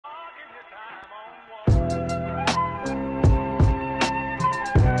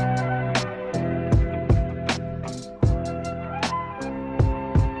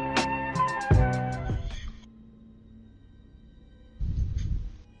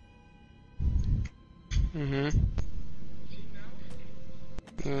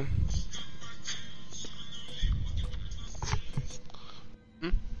Yeah.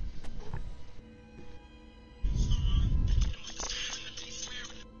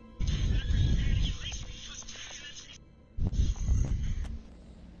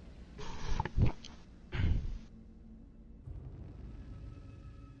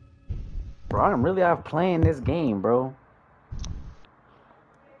 Bro, I'm really out playing this game, bro.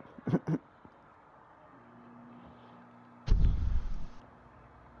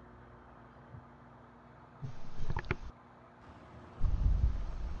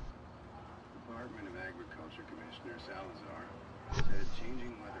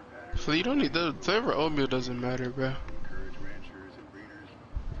 So you don't need the flavor oatmeal doesn't matter, bro.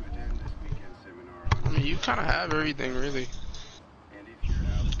 I mean, you kind of have everything, really.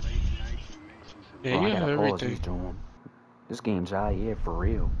 Yeah, Bro, I you gotta have pause everything. these doing. This game's out here for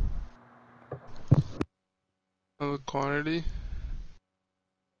real. The quantity.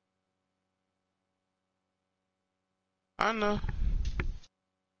 I know.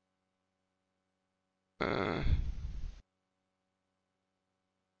 Uh,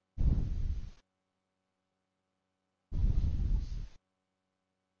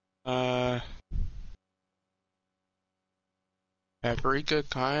 uh, paprika,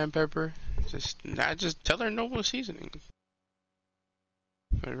 cayenne pepper. Just tell her no seasoning.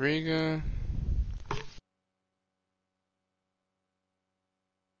 Paprika.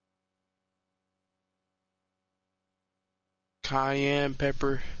 Cayenne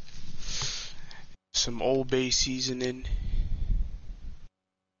pepper. Some Old Bay seasoning.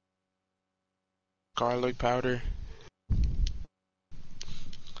 Garlic powder.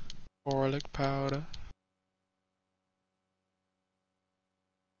 Garlic powder.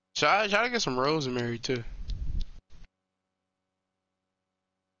 Try to get some rosemary too.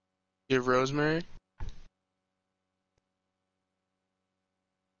 Get rosemary.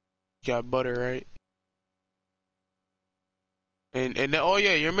 You got butter, right? And then, oh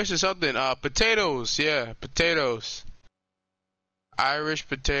yeah, you're missing something. Potatoes. Yeah, potatoes. Irish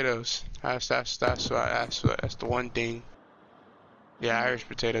potatoes. That's the one thing. Yeah, Irish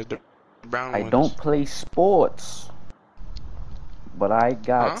potatoes, the brown I ones. don't play sports, but I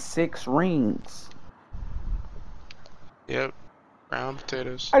got Huh? 6 rings. Yep, brown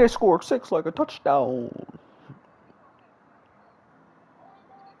potatoes. I just scored 6 like a touchdown.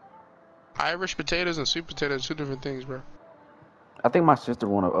 Irish potatoes and sweet potatoes, two different things, bro. I think my sister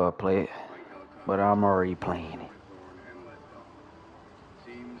wanna play it, but I'm already playing it.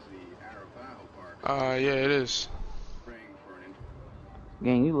 Yeah, it is.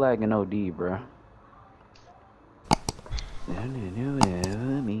 Gang, you lagging OD, bro.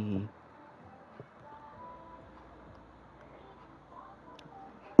 Me.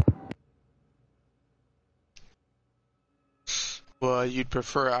 Well, you'd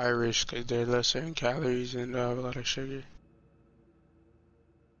prefer Irish because they're lesser in calories and a lot of sugar.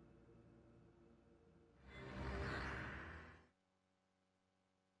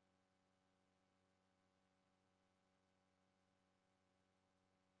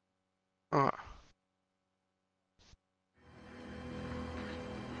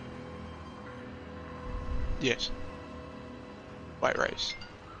 Yes. White rice.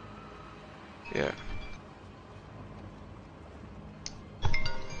 Yeah.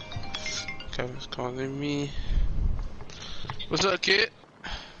 Kevin's calling me. What's up, kid?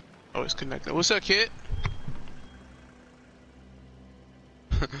 Oh, it's connected. What's up, kid?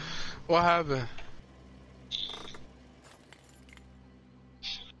 What happened?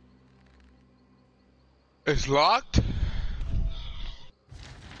 It's locked?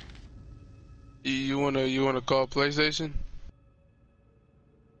 You wanna call PlayStation?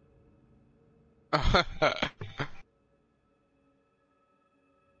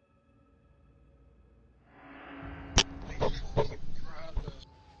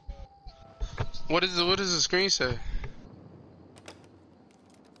 What does the screen say?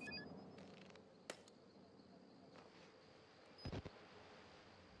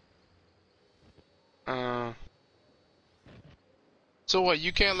 So what,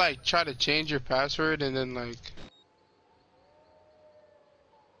 you can't like try to change your password and then like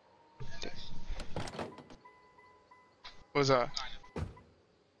what's that?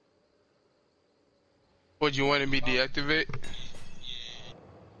 What, you want me to deactivate?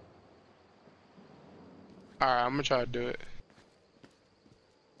 Alright, I'm gonna try to do it.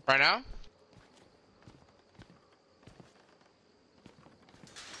 Right now?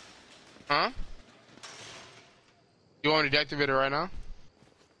 Huh? You want to deactivate it right now?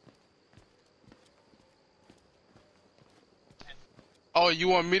 Oh, you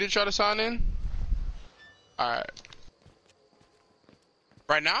want me to try to sign in? Alright.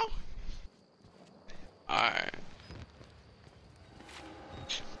 Right now? Alright.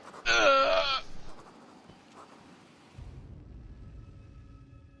 Uh,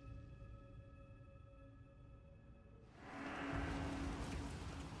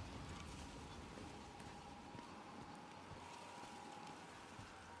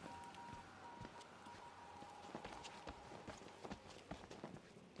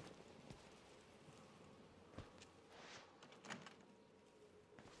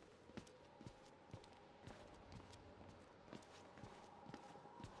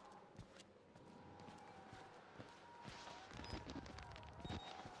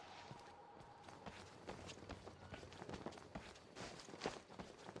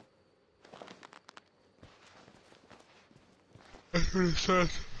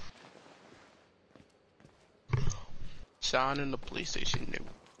 sign in the PlayStation Network.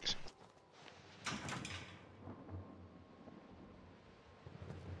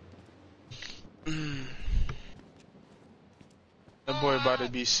 That boy about to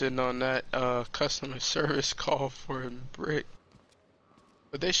be sitting on that customer service call for a brick.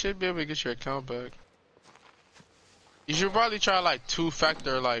 But they should be able to get your account back. You should probably try like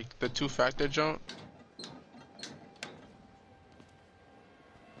two-factor, like the two-factor jump.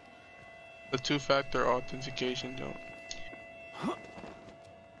 The two-factor authentication jump.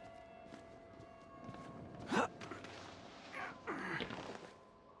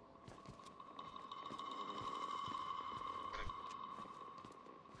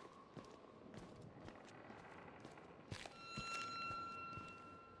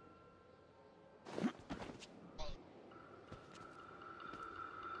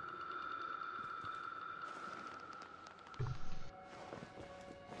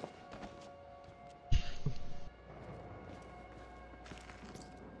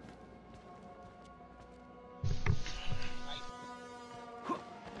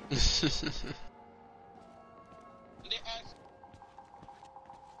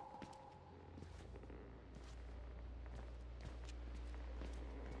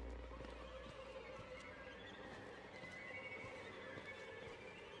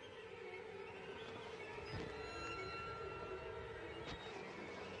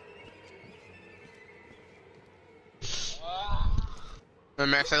 The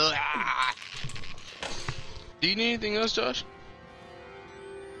man said, "Ah." Do you need anything else, Josh?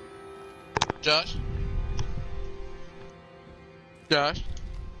 Josh? Josh?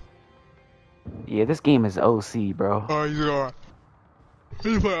 Yeah, this game is OC, bro. Oh, you are.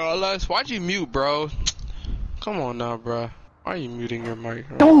 You play Outlast? Why'd you mute, bro? Come on now, bro. Why are you muting your mic?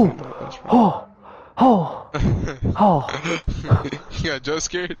 Oh, That's oh, oh, oh. You got Joe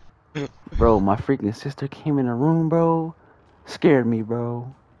scared? Bro, my freaking sister came in the room, bro. Scared me,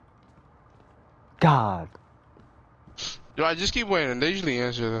 bro. God. Yo, I just keep waiting. They usually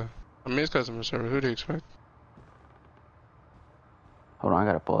answer though. I mean, it's customer service. Who do you expect? Hold on, I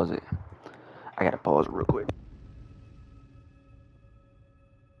gotta pause it. I gotta pause it real quick.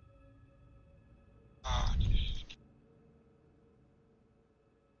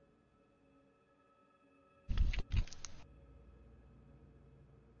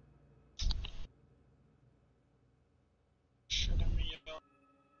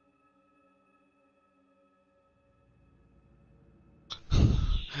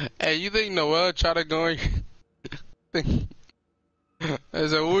 Hey, you think Noel tried to go in? I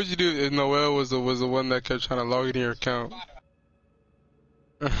said, what would you do if Noel was the one that kept trying to log into your account?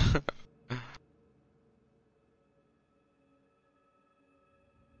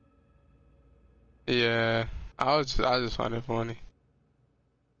 Yeah, I just find it funny.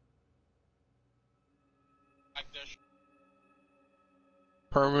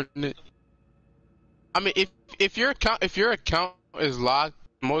 Permanent. I mean, if your account is locked,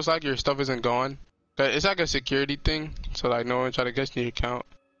 most likely your stuff isn't gone. 'Cause it's like a security thing, so like no one try to get into your account.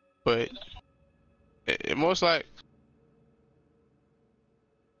 But it most like,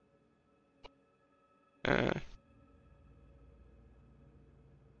 uh,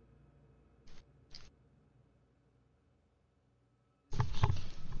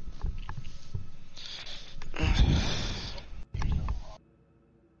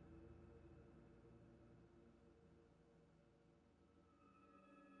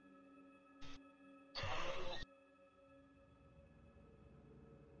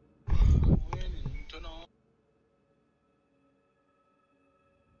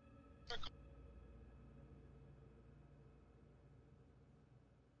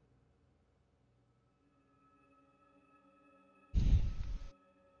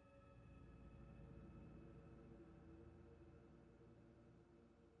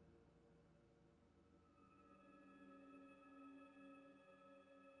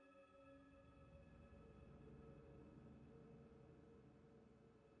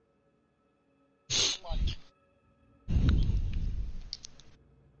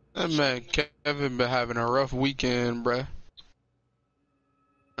 That man Kevin been having a rough weekend, bruh.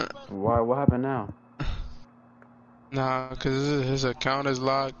 Why? What happened now? Nah, cause his account is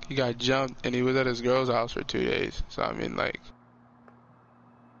locked. He got jumped, and he was at his girl's house for 2 days. So I mean, like,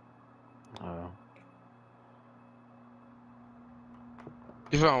 Oh.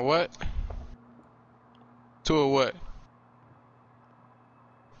 you found what? Two of what?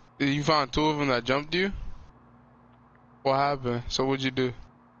 You found two of them that jumped you? What happened? So what'd you do?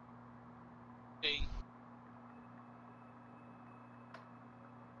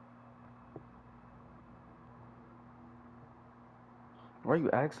 Why are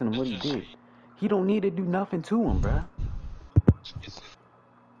you asking him what he did? He don't need to do nothing to him, bruh.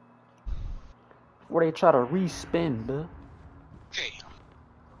 Or they try to respin, bruh.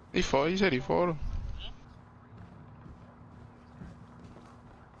 He fought. He said he fought him.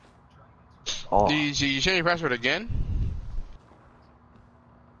 Oh. You change your password again?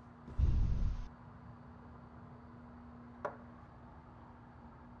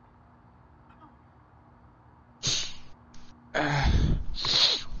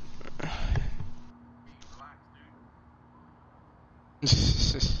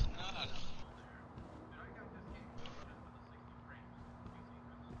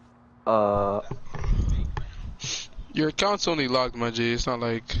 Your account's only locked, my G. It's not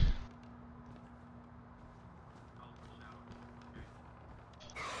like.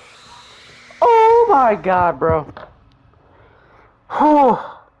 Oh my God, bro.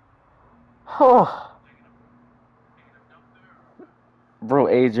 Oh. Oh. Bro,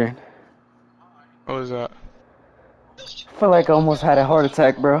 Adrian. What was that? I feel like I almost had a heart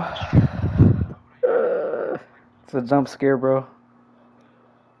attack, bro. It's a jump scare, bro.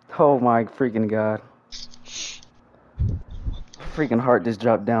 Oh my freaking God. Freaking heart just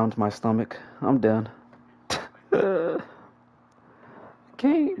dropped down to my stomach. I'm done.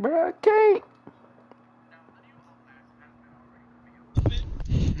 Can't, bro. I can't.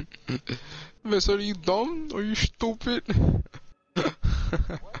 Miss, are you dumb? Are you stupid?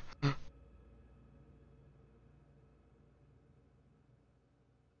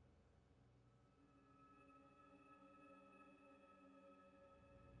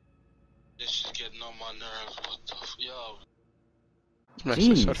 This is getting on my nerves. What the f, yo?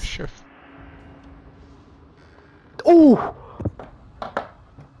 Jeez. Ooh.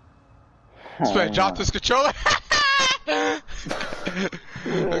 This man dropped his controller.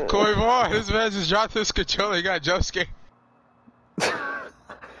 Corey Vaughn, this man just dropped his controller. He got jump scared.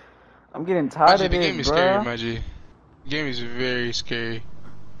 I'm getting tired of the this, game is bro. scary, my G. The game is very scary.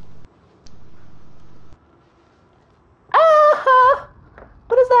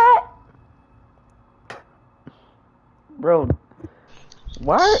 What is that? Bro,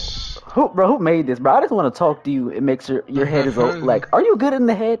 why? Who made this, bro? I just want to talk to you. It makes your head is like, are you good in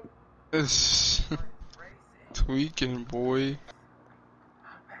the head? It's tweaking, boy.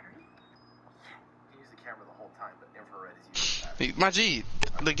 Hey, my G,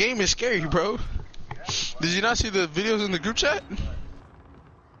 the game is scary, bro. Did you not see the videos in the group chat?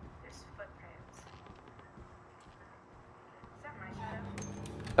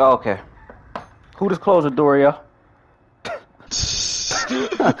 Oh, okay. Who just closed the door, yo?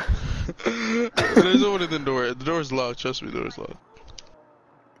 There's no one in the door. The door's locked. Trust me, the door's locked.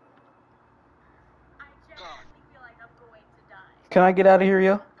 Can I get out of here,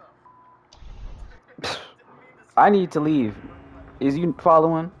 yo? I need to leave. Is you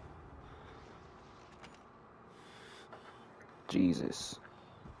following? Jesus.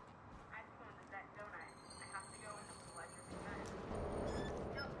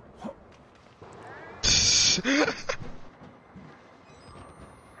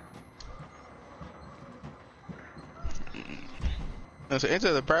 So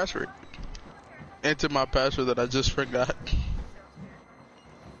enter the password. Enter my password that I just forgot.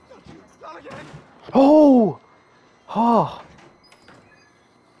 Oh! Oh!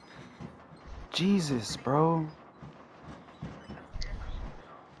 Jesus, bro.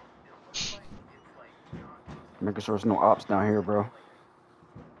 Making sure there's no ops down here, bro.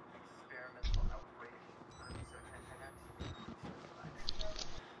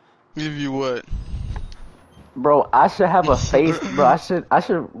 Give you what? Bro, I should have a face, bro. I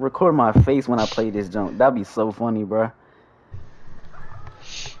should record my face when I play this jump. That'd be so funny, bro.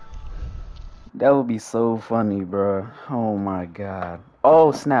 That would be so funny, bro. Oh my God.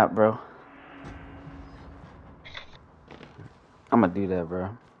 Oh snap, bro. I'm gonna do that, bro.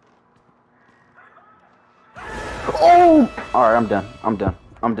 Oh! Alright, I'm done. I'm done.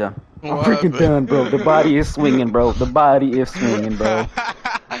 I'm done. I'm freaking done, bro. The body is swinging, bro. The body is swinging, bro.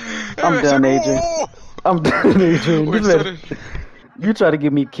 I'm done, Adrian. I'm done, Adrian. You try to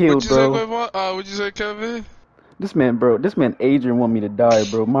get me killed, What'd you say, bro. Quavo? What'd you say, Kevin? This man, bro. This man, Adrian, want me to die,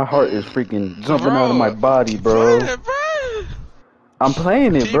 bro. My heart is freaking jumping out of my Bro, body, keep playing bro. it, bro. I'm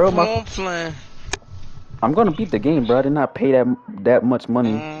playing it, bro. Keep on playing. I'm gonna beat the game, bro. I did not pay that much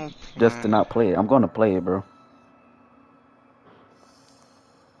money just to Playing. not play it. I'm gonna play it, bro.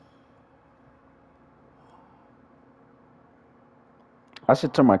 I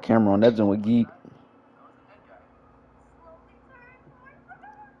should turn my camera on. That's doing with geek.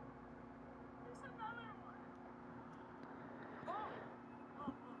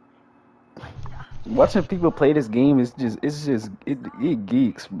 Watching people play this game is just it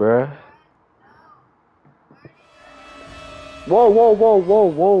geeks, bruh. Whoa, whoa, whoa, whoa,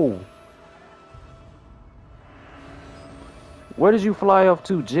 whoa. Where did you fly off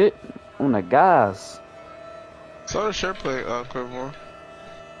to, Jit? On the gas. So the shirt play, Quavo.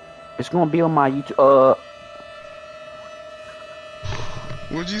 It's gonna be on my YouTube.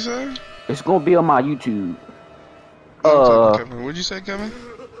 What'd you say? It's gonna be on my YouTube. No, I'm talking to Kevin. What'd you say, Kevin?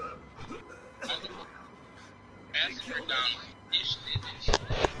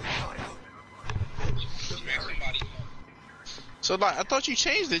 So like, I thought you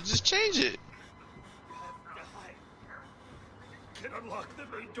changed it. Just change it. Can unlock the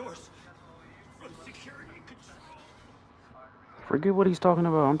main doors from security control. Forget what he's talking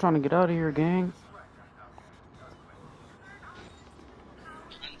about. I'm trying to get out of here, gang.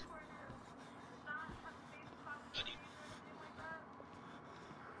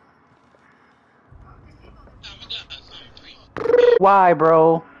 Why,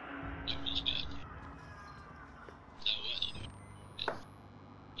 bro?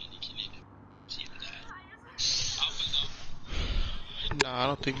 Nah, I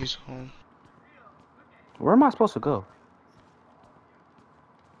don't think he's home. Where am I supposed to go?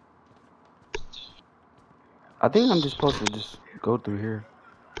 I think I'm just supposed to just go through here.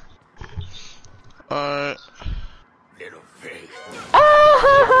 Alright. Little pig.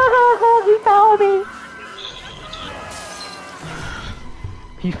 He found me.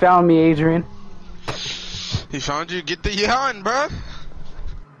 He found me, Adrian. He found you. Get the yawn, bro.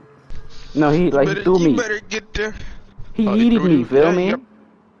 No, he threw me. You better get there. He Oh, yeeted me, feel yeah, me? yep.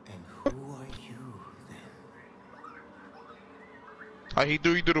 And who are you then? He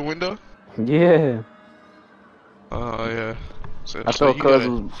threw you through the window? Yeah. Oh, yeah. So, I thought you cuz gotta,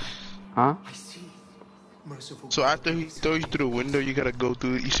 was... Huh? I see. Merciful. so after he throws you through the window, you gotta go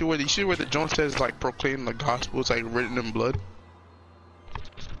through. You see where the John says like proclaim the gospel? It's like written in blood.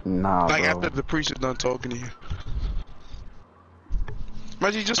 Nah, Like bro. after the priest is done talking to you.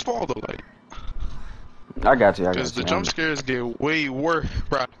 Imagine you just fall though, like. I got you, Because the jump scares get way worse,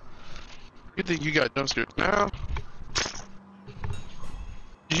 bro. You think you got jump scares now?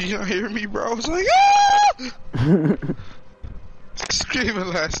 You not hear me, bro? I was like, ah! Screaming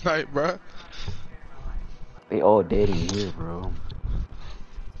last night, bro. They all dead in here, bro.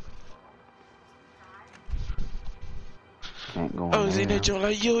 Can't go in I was in there. that joint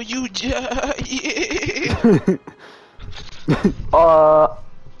like, yo, you yeah.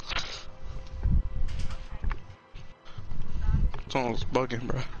 John was bugging,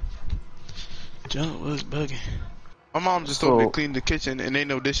 bro. John was bugging. My mom just told me to clean the kitchen and ain't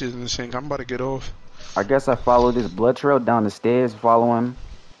no dishes in the sink. I'm about to get off. I guess I follow this blood trail down the stairs, following.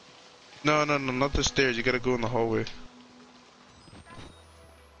 No, not the stairs. You gotta go in the hallway.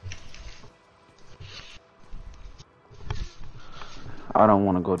 I don't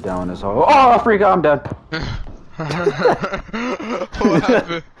want to go down this hole. Oh, freak! I'm done. What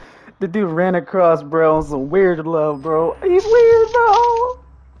happened? The dude ran across, bro, on some weird love, bro. He's weird, bro.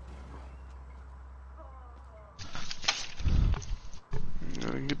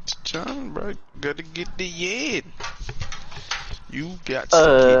 Gotta get to John, bro. Gotta get the yen. You got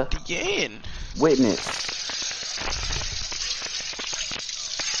to get the yen. Witness.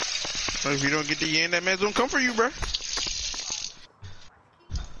 If you don't get the yen, that man's gonna come for you, bro.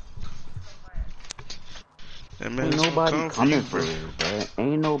 That man's Ain't nobody gonna come coming for you, bro.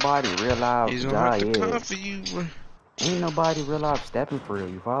 Ain't nobody real life. He's gonna have to come for you, bro. Ain't nobody real life stepping for real.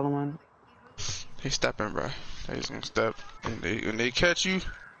 You following? They stepping, bro. They just gonna step, and when they catch you,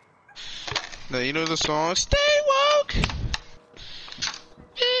 now you know the song. Stay woke.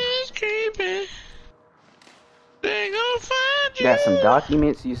 It's creeping. They gonna find you. Got some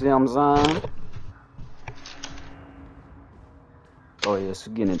documents. You see what I'm saying? Oh yeah, it's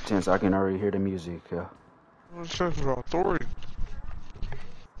getting intense. I can already hear the music. Yeah. What's that for authority?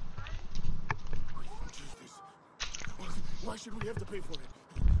 Why should we have to pay for it?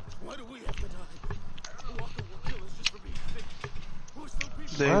 Why do we have to die? Walker will kill us just for being sick. We're still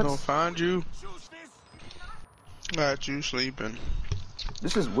people. They What? gonna find you. Choose this. Got you sleeping.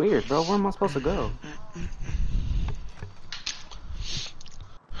 This is weird, bro. Where am I supposed to go?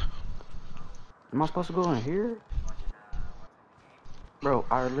 Am I supposed to go in here? Bro,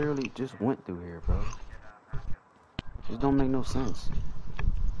 I literally just went through here, bro. This don't make no sense.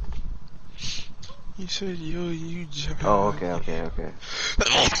 You said, yo, you job. Oh, okay.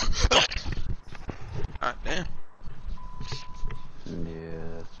 Ah, damn.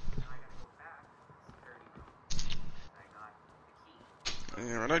 Yeah.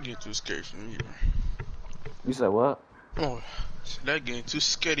 Yeah, that getting too scary for me, bro. You said what? Oh, that getting too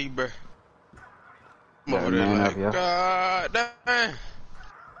scary, bro. I'm Gotta over there man up, like, yo. God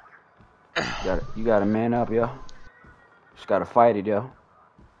damn. You gotta man up, yo. Just gotta fight it, yo.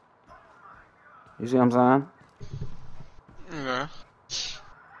 You see what I'm saying? Yeah.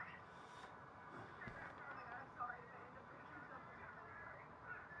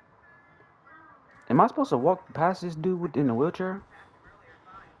 Am I supposed to walk past this dude in the wheelchair?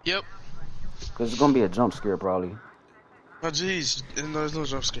 Yep. Cause it's gonna be a jump scare probably. Oh, jeez. No, there's no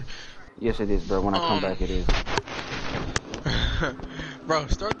jump scare. Yes, it is, bro. When I come back, it is. Bro,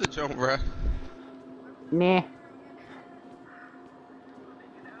 start the jump, bro. Nah.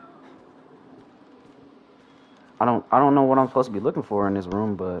 I don't know what I'm supposed to be looking for in this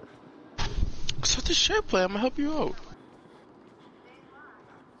room, but Start the share play. I'm gonna help you out.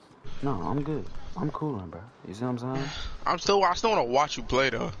 no, I'm good. I'm cooling, bro. You see what I'm saying? I still want to watch you play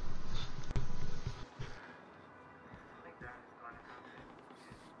though.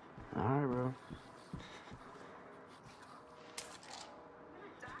 Alright, bro.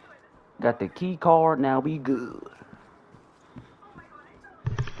 Got the key card, now we good.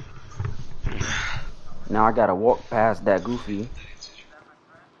 Now I gotta walk past that goofy.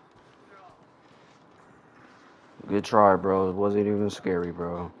 Good try, bro. It wasn't even scary,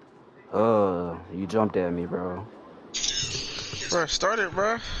 bro. You jumped at me, bro. Bro, start it,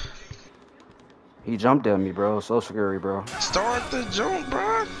 bro. He jumped at me, bro. So scary, bro. Start the jump,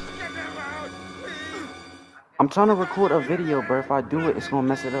 bro. I'm trying to record a video, bro. If I do it, it's gonna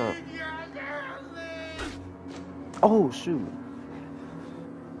mess it up. Oh, shoot.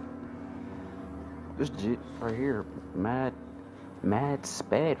 This jit right here, mad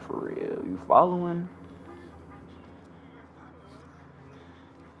spad for real. You following?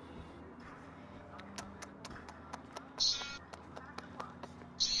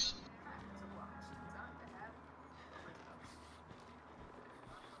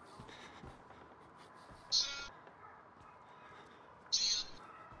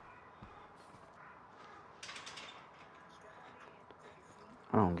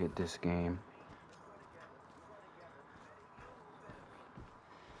 I don't get this game.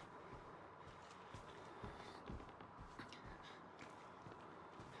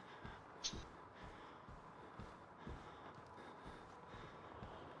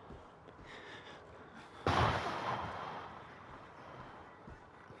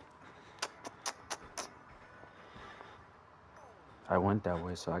 I went that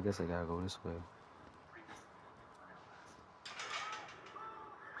way, so I guess I gotta go this way.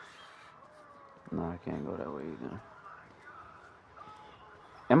 No, I can't go that way either.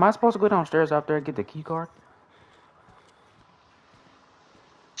 Am I supposed to go downstairs after I get the key card?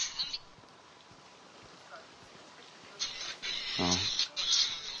 Oh.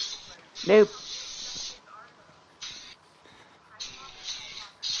 Nope.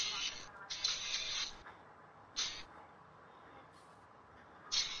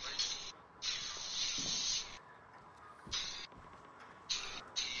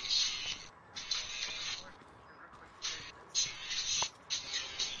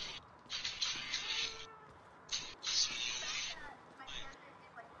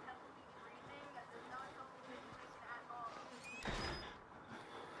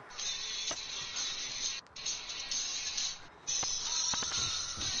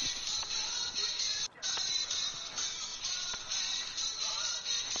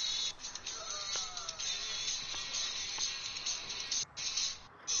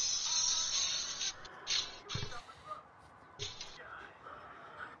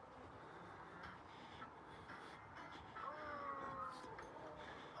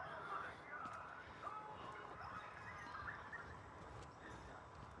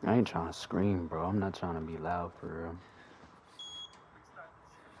 I ain't trying to scream, bro. I'm not trying to be loud for real.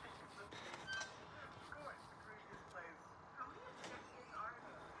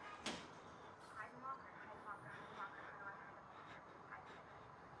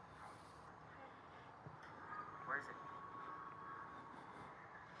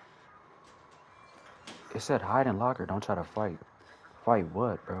 It said hide and locker, don't try to fight. Fight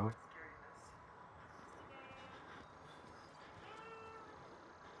what, bro?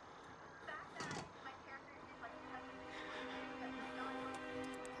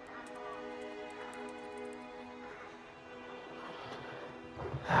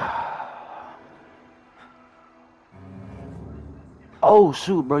 Oh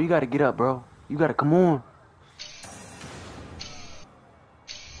shoot, bro, you gotta get up, bro. You gotta come on.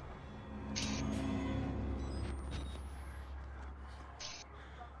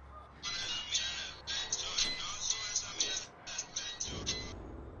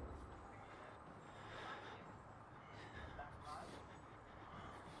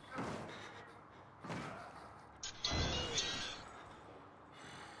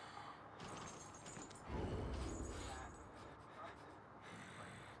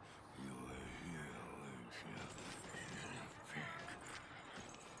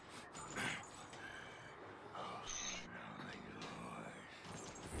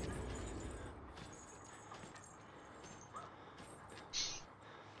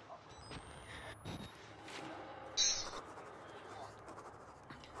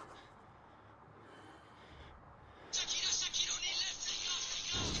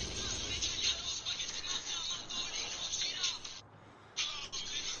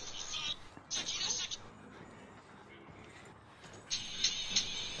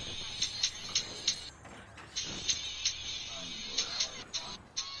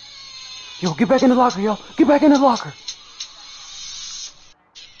 Yo, get back in the locker, yo. Get back in the locker.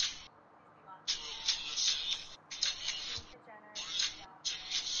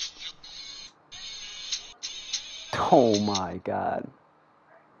 Oh my god.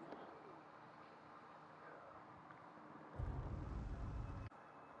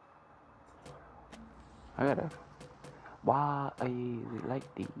 I gotta. Why are you like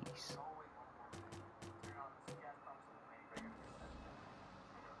these?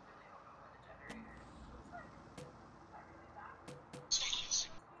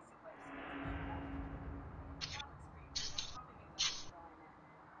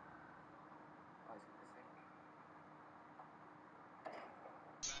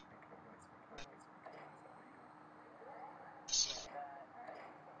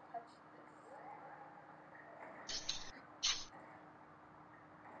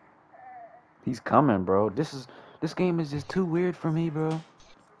 He's coming, bro. This game is just too weird for me, bro.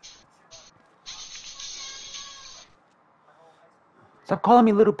 Stop calling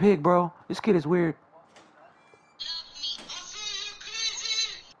me little pig, bro. This kid is weird.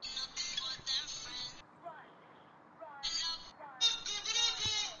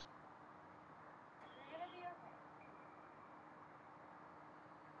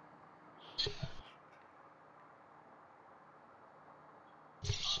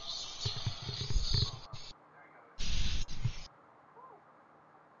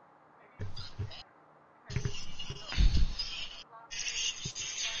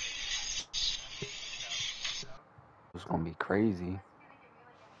 It's gonna be crazy.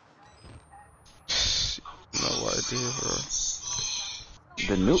 No idea, bro.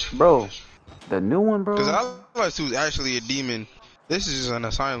 The new, bro. The new one, Cause bro. Outlast was actually a demon. This is an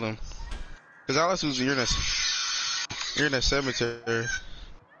asylum. Cause Outlast was you're in a cemetery.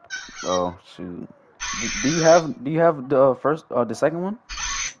 Oh shoot. Do you have the first the second one?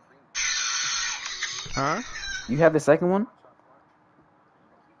 Huh? You have the second one?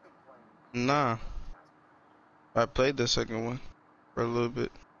 Nah. I played the second one for a little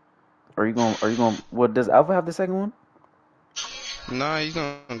bit. Are you going what does Alpha have the second one? Nah, you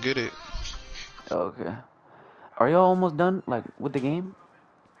gonna get it. Okay. Are y'all almost done like with the game?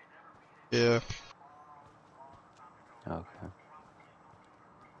 Yeah. Okay.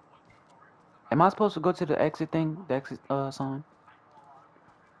 Am I supposed to go to the exit thing? The exit sign?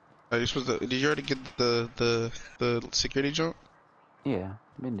 Are you supposed to? Did you already get the security jump? Yeah,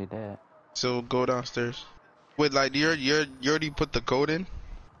 been did that. So go downstairs. Wait, like you already put the code in?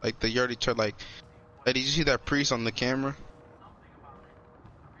 Like you already tried like, did you see that priest on the camera?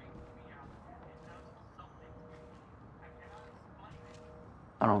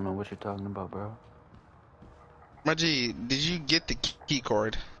 I don't know what you're talking about, bro. My G, did you get the key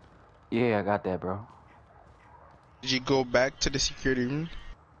card? Yeah, I got that, bro. Did you go back to the security room?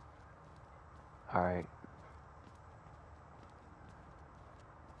 Alright.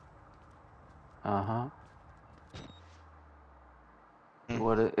 Uh-huh. Hmm.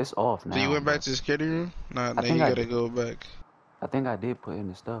 Well, it's off So you now, went back but to the security room? Nah, I now think you I gotta did. go back. I think I did put in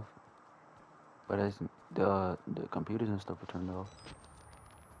the stuff, but it's the computers and stuff were turned off.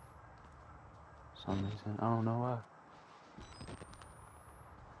 For some reason, I don't know why.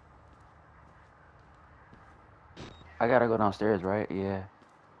 I gotta go downstairs, right? Yeah.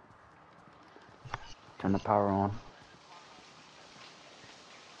 Turn the power on.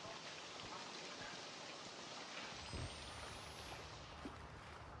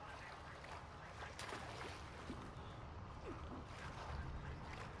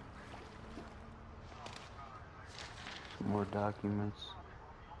 More documents.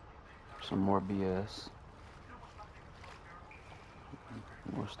 Some more BS.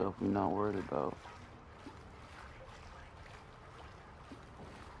 More stuff we're not worried about.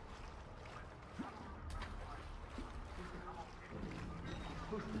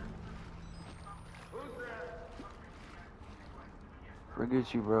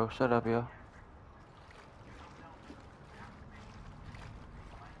 Forget you, bro. Shut up, yo.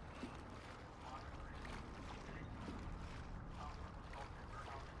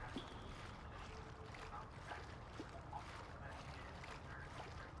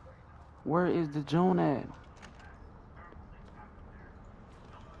 Where is the Joan at?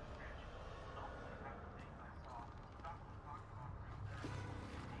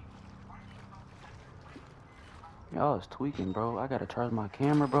 Y'all is tweaking, bro. I gotta charge my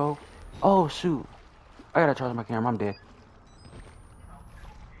camera, bro. Oh, shoot. I gotta charge my camera. I'm dead.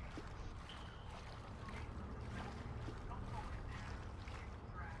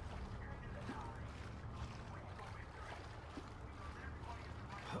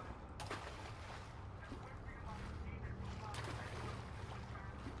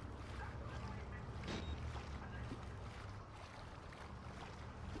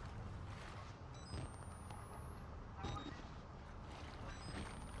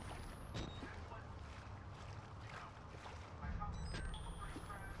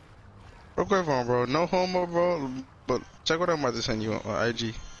 Real quick one, bro. No homo, bro. But check what I'm about to send you on IG.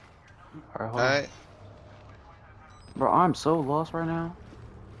 Alright, hold on. Alright? Bro, I'm so lost right now.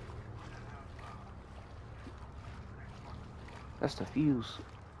 That's the fuse.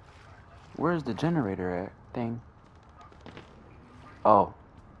 Where's the generator at? Thing. Oh.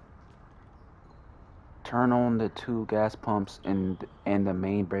 Turn on the 2 gas pumps and the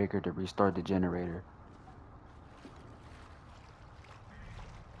main breaker to restart the generator.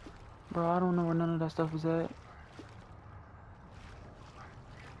 Bro, I don't know where none of that stuff is at.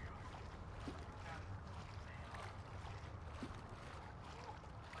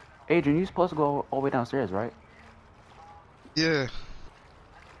 Adrian, you supposed to go all the way downstairs, right? Yeah.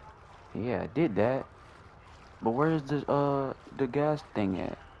 Yeah, I did that. But where's the gas thing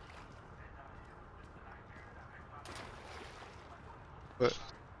at? But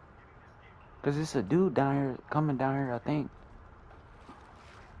Cause it's a dude down here, coming down here, I think.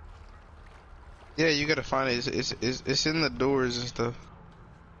 yeah, you gotta find it. It's in the doors and stuff.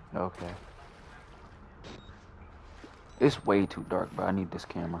 Okay. It's way too dark, but I need this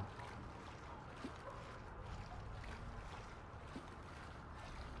camera.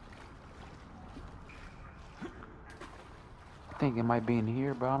 I think it might be in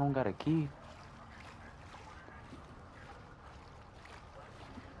here, bro. I don't got a key.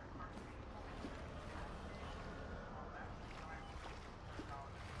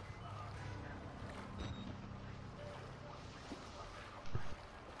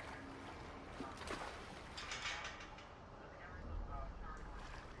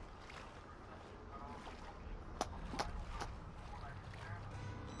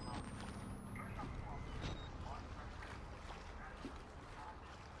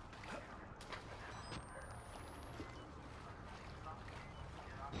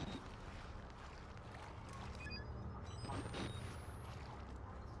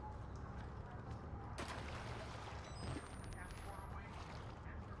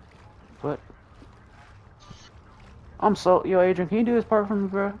 What? I'm so... Yo, Adrian, can you do this part for me,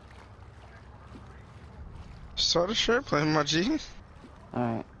 bro? Saw the shirt playing my G.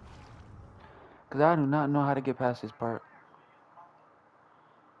 Alright. Because I do not know how to get past this part.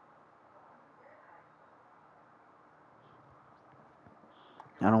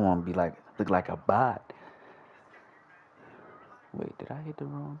 I don't want to be like... Look like a bot. Wait, did I hit the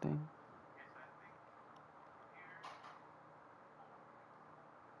wrong thing?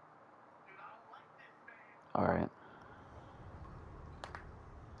 Alright.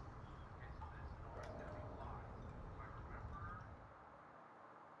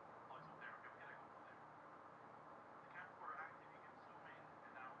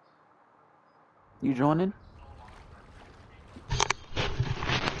 You joining?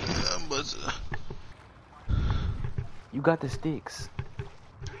 But You got the sticks.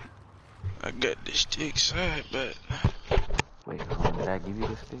 I got the sticks, alright, but Wait, hold on. Did I give you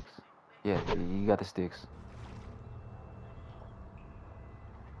the sticks? Yeah, you got the sticks.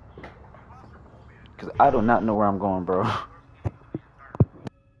 Because I do not know where I'm going, bro.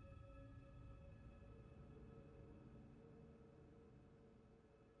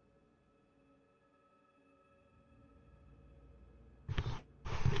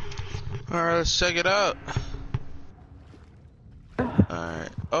 alright, let's check it out. Alright.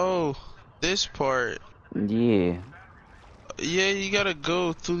 Oh, this part. Yeah. Yeah, you gotta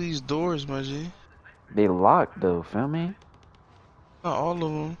go through these doors, my G. They locked though, feel me? Not all of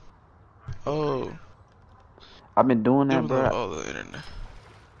them. Oh, I've been doing that, even though bro. all the internet.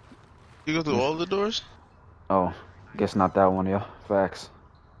 You go through all the doors? Oh, guess not that one, yeah. Facts.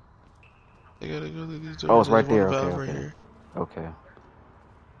 You gotta go through these Oh, doors. it's There's right one there. Okay, valve right okay. here. Okay.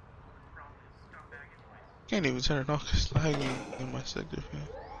 Can't even turn it off 'cause it's lagging in my sector, fam.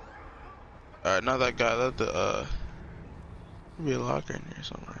 Alright, now that guy, let the, be a locker in here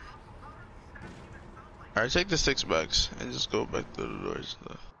somewhere. Alright, take the 6 bags and just go back through the doors.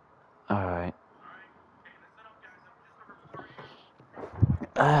 Alright.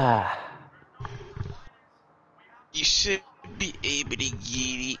 Ah. You should be able to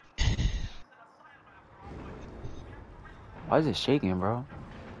get it. Why is it shaking, bro?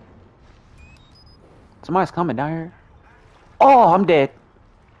 Somebody's coming down here. Oh, I'm dead.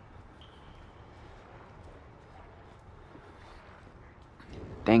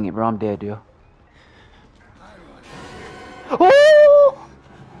 Dang it, bro. I'm dead, dude. Oh!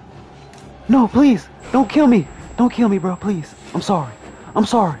 No, please. Don't kill me. Don't kill me, bro. Please. I'm sorry. I'm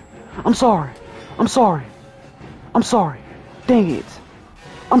sorry. I'm sorry. I'm sorry. I'm sorry. Dang it.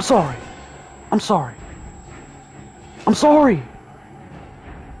 I'm sorry. I'm sorry. I'm sorry.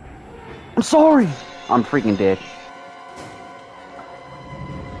 I'm sorry. I'm freaking dead.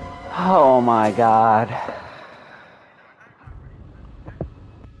 Oh my god.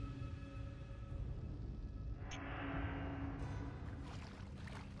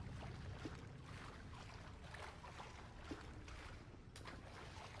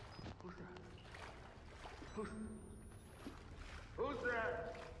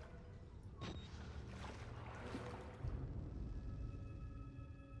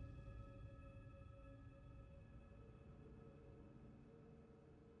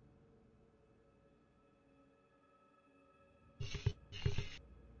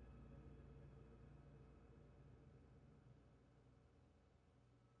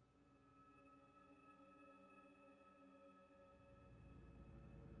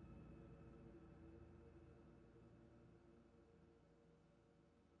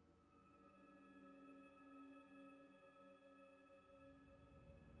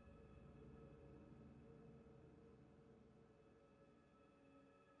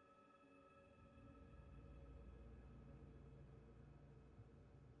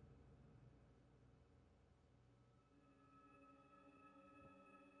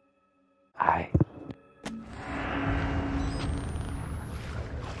 I.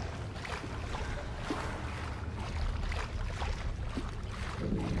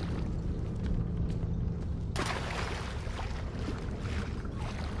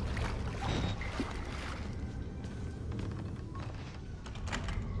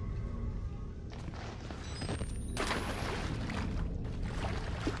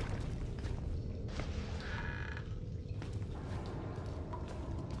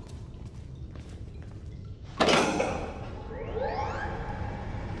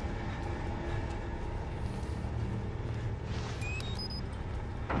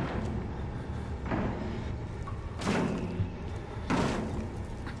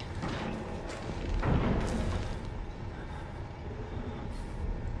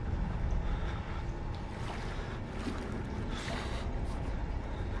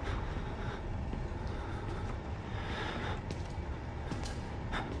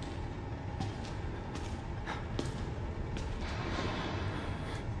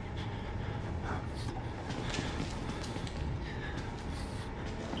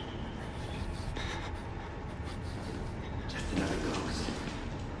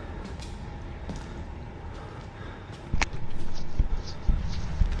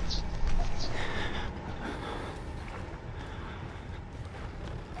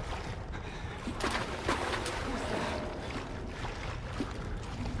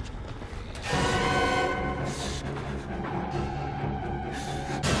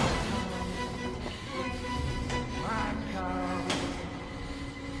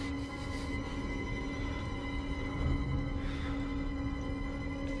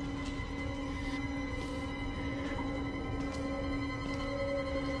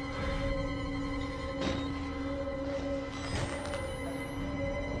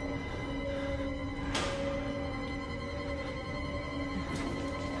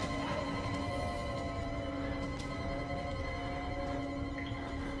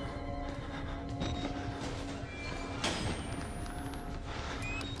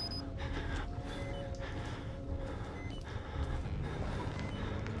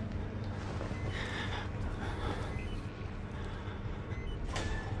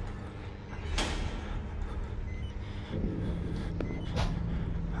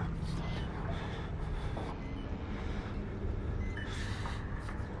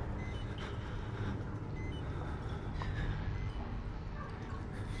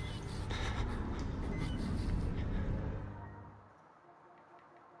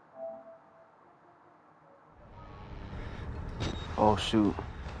 Oh shoot.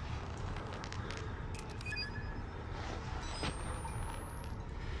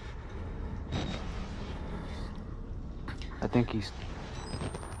 I think he's...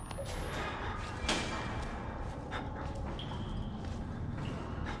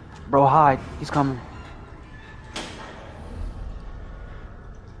 Bro, hide. He's coming.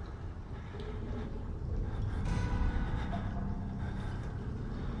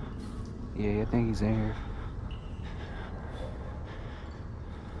 Yeah, I think he's in here.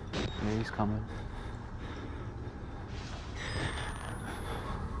 Yeah, he's coming.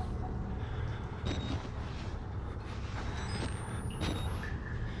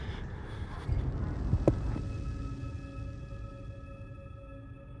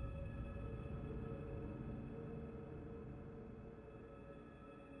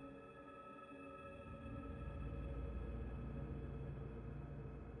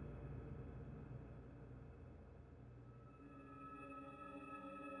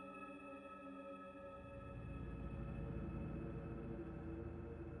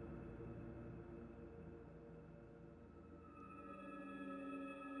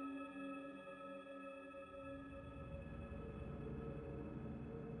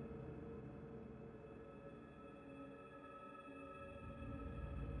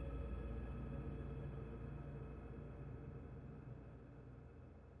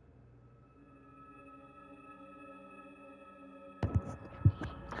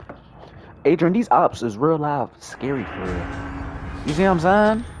 Adrian, these ops is real life scary for real. You see what I'm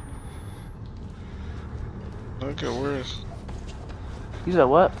saying? Don't get worse. You said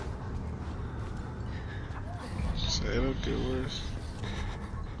what? Say it'll get worse.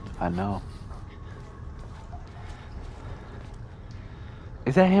 I know.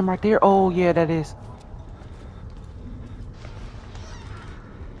 Is that him right there? Oh yeah, that is.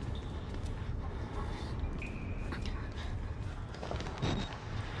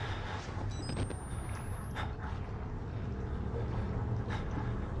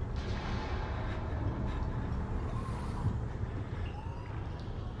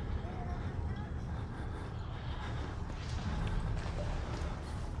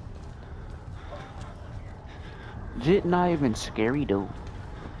 Jit not even scary though.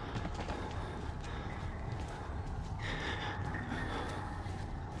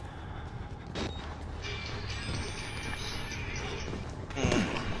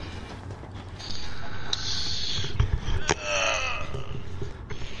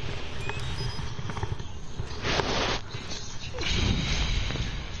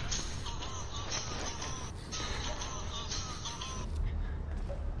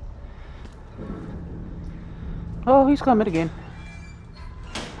 Oh, he's coming again.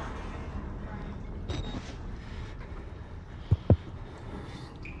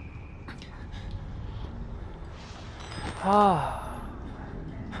 Ah.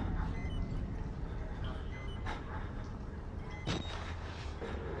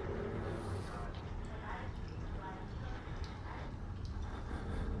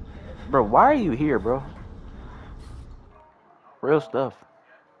 Bro, why are you here, bro? Real stuff.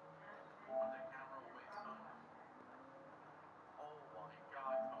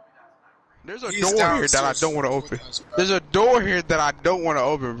 There's a door here that I don't want to open. There's a door here that I don't want to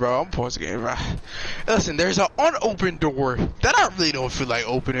open, bro. I'm pausing it, bro. Listen, there's an unopened door that I really don't feel like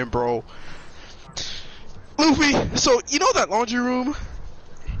opening, bro. Luffy, so you know that laundry room?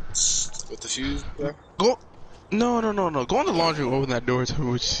 With the fuse, bro? Go. No. Go in the laundry room, open that door, tell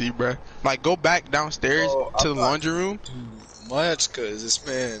me what you see, bro. Like, go back downstairs to the laundry room. Much, cause this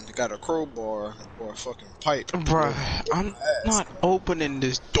man got a crowbar or a fucking pipe. Bruh, I'm not opening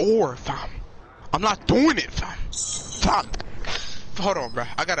this door, fam. I'm not doing it, fam. Fam. Hold on, bruh.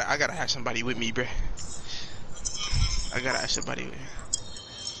 I gotta have somebody with me, bruh. I gotta have somebody with me.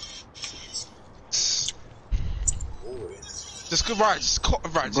 Just go, right, just call,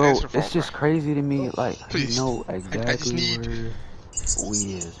 right, Bro, just answer the phone, it's just crazy to me, like, please. you know I just exactly need... where we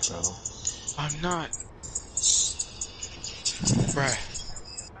is, bro. I'm not. Bruh.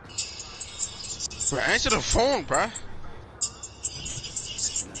 Bruh, answer the phone, bruh.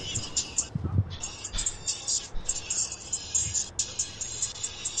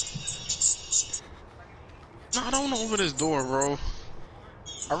 No, I don't want to open this door, bro.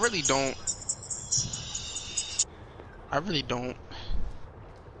 I really don't. I really don't.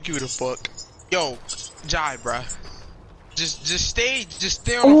 Give it a fuck. Yo, Jai, bruh. Just stay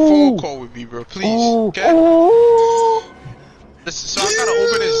on a phone call with me, bro. Please, okay? Listen, so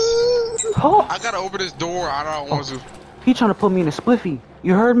I gotta open this door. I don't want to. He trying to put me in a spliffy.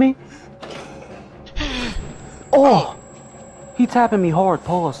 You heard me? Oh! He tapping me hard.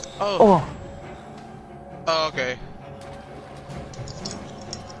 Pause. Oh, okay.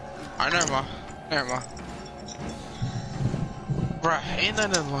 Alright, never mind. Never mind. Bruh, ain't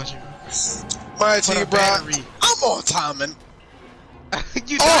nothing in the launcher. My Put G, a bro. battery. I'm on timing.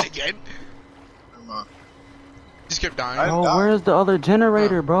 You died again. Never mind. Just kept dying. I- Bro, where's the other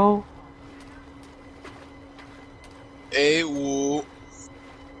generator, bro? Hey, woo.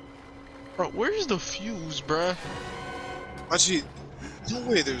 Bro, where's the fuse, bruh? My G, no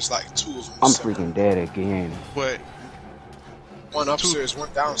way there's like two of them. I'm separate. freaking dead again. But One upstairs, one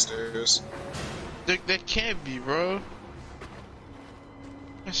downstairs. there can't be, bro.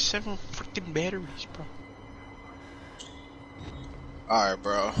 There's 7 freaking batteries, bro. Alright,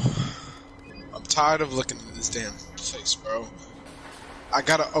 bro. I'm tired of looking at this damn place, bro. I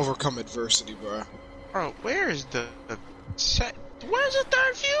gotta overcome adversity, bro. Bro, where's the set? Where's the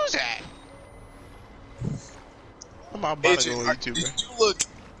third fuse at? I'm about to go on YouTube, did bro. you look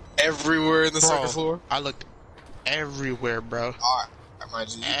everywhere in the Bro, second floor? I looked everywhere, bro. Alright, my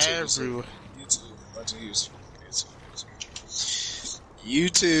G, Everywhere. YouTube, my G,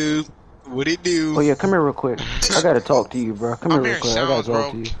 YouTube, what it do? Oh yeah, come here real quick. I gotta talk to you, bro. Come here I'm real hearing quick. I gotta sounds,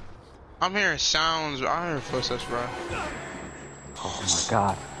 talk bro. to you. I'm hearing sounds. I'm hearing footsteps, bro. Oh my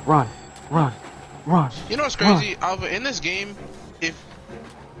god. Run, run, run. You know what's crazy? Alpha, in this game, if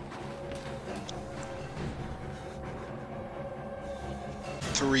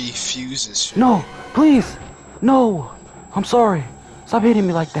 3 fuses. No, please. No. I'm sorry. Stop hitting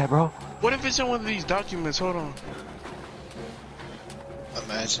me like that, bro. what if it's in one of these documents? Hold on.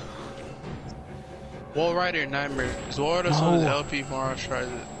 Imagine. Wall Rider Nightmares. Wall Rider No. sold his LP Mara tries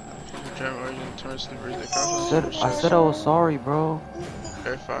it. German origin turns to breathe the I said I was sorry, bro.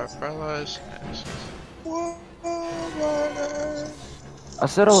 Verify paralyzed. I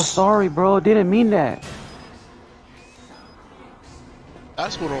said I was sorry, bro. Didn't mean that.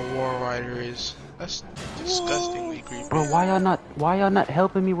 That's what a War Rider is. That's disgustingly creepy. Bro, why y'all not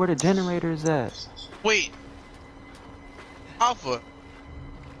helping me where the generator is at? Wait. Alpha,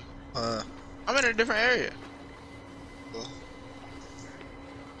 Uh, I'm in a different area.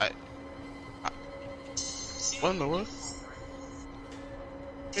 What in the world?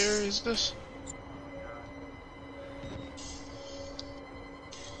 Where is this?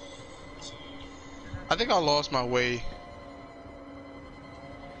 I think I lost my way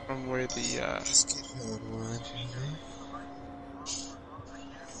from where the let's get one.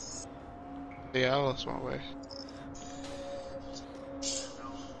 yeah, I lost my way.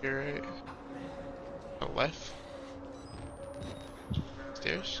 You're right. The left.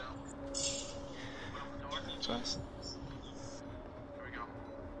 Stairs. South.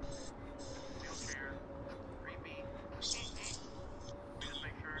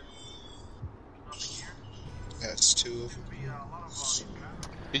 That's 2 of them.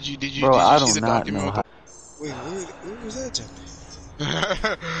 Did you Bro, I see do the not document know with how. Wait, where was that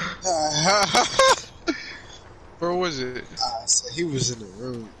jumping? Where was it? So he was in the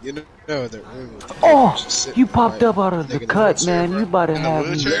room. You know that room. With the Oh, just sitting you popped right up out of the nigga, cut, wheelchair, man. bro. You about to In the have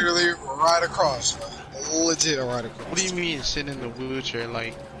me. wheelchair? Literally right across. Legit right across. What do you mean sitting in the wheelchair?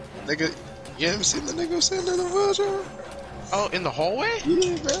 Like, Nigga, you haven't seen the nigga sitting in the wheelchair? oh, in the hallway?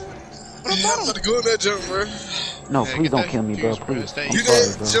 Yeah, bro. I'm about to go in that jump, bro. No, Yeah, please get don't that kill me, bro. fuse, bro. Please. It's that I'm You sorry,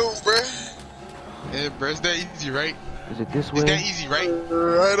 that bro. jump, bro. Yeah, bro, it's that easy, right? Is it this It's way? that easy, right?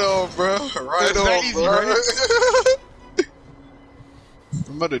 Right on, bro. Right It's on, that easy, bro. right?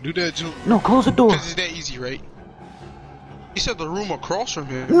 I'm about to do that jump. No, close the door. Because it's that easy, right? He said the room across from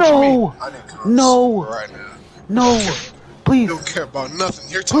him. What you mean? No, I need cups No. right now. no, please. Don't care about nothing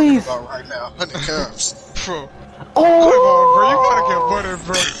you're talking Please. about right now. 100 cups. Bro, Oh, come on, bro. You gotta get butter,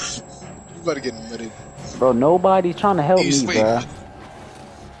 bro. You better get muddy. bro, nobody's trying to help me, Please, bro.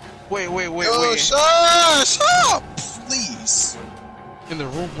 Wait. Yo, shut up, please. In the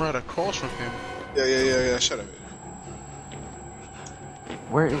room right across from him. Yeah. Shut up.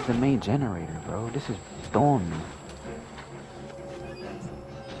 Where is the main generator, bro? This is storming.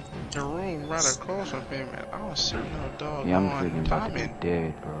 The room right across from him, man. I don't see no dog. Yeah, I'm on freaking about to be timing.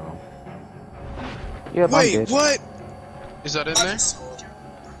 dead, bro. Yeah, I'm Wait, dead. what? Is that in there?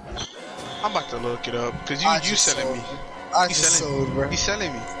 I'm about to look it up because you selling me. I He's just selling sold, bro. He's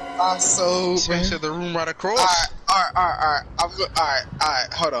selling me. I sold, This bro. man said the room right across. Alright. Alright.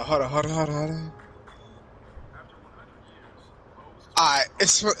 Hold on. Alright,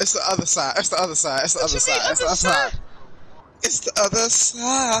 it's the other side. It's the other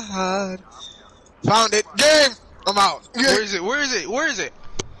side. Found it. Game. I'm out. Where is it? Well,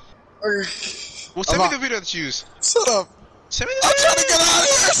 send me I'm the video to choose. Shut up. Send me I'm the trying to get out of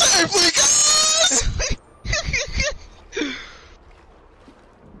here. Safely, guys.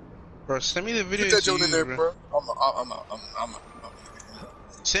 Bro, send me the video Put that to joint in use, there, bro. bro. I'm out.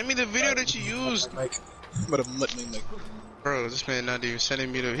 Send me the video that you used. Like, I'm gonna mute my mic. Bro, this man not even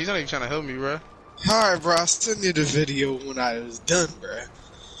sending me the. He's not even trying to help me, bro. Alright, bro, I'll send you the video when I was done, bro.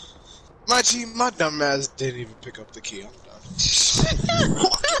 My dumb ass didn't even pick up the key. I'm done.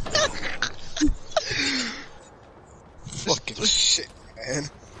 Fucking shit, man.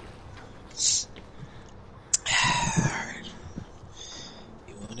 Alright.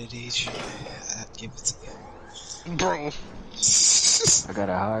 You wanted these? I'd give it to you. Bro. I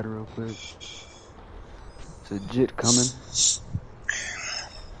gotta hide real quick. It's a jit coming.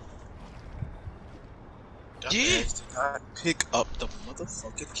 Yeah. Did not pick up the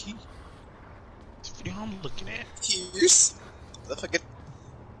motherfucking key. This video I'm looking at. Keys. Motherfucking.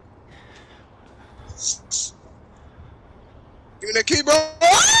 Give me that key, bro.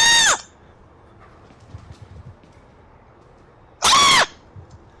 Ah! Ah!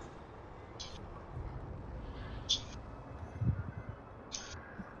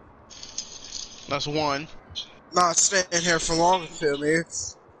 That's one. Not staying here for long, feel me?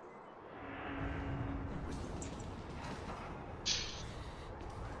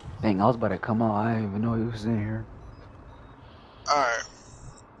 Dang, I was about to come out. I didn't even know he was in here. Alright.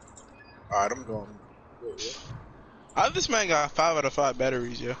 Alright, I'm going. Wait, what? This man got 5 out of 5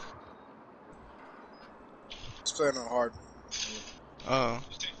 batteries, yeah. He's playing on hard.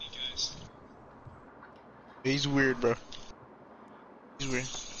 He's weird, bro. He's weird.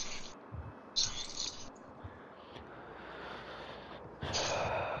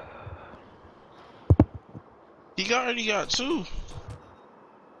 He already got 2.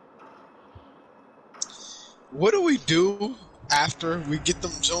 What do we do after we get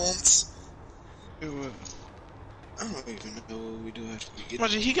them Jones? I don't even know what we do after we get them.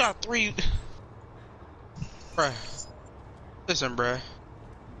 Imagine he got 3. Bruh. Listen, bruh.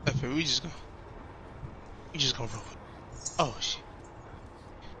 F it, we just gonna roll it. Oh shit.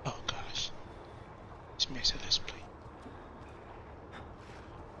 Oh gosh. This man said let's play.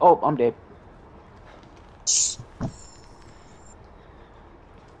 Oh, I'm dead.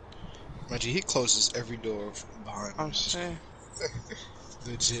 Imagine he closes every door from behind I'm him. saying.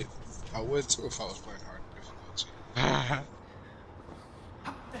 Legit. I would too if I was playing hard difficulty.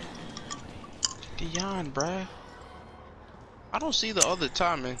 Dion, bruh. I don't see the other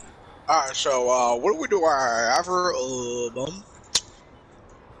timing. Alright, so, what do we do after,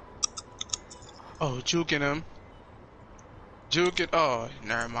 Oh, juking him. Juking. Oh,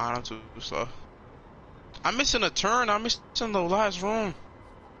 never mind. I'm too slow. I'm missing a turn. I'm missing the last room.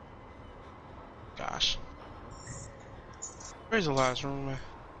 Gosh. Where's the last room, man?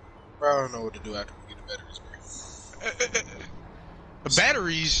 Bro, I don't know what to do after we get the batteries, bro. The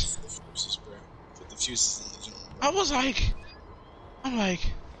batteries? The fuses, bro. Put the fuses in the zone, I was like... I'm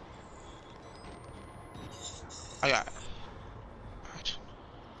like... I got...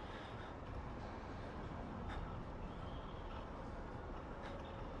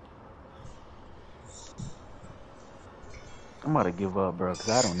 I'm about to give up, bro, because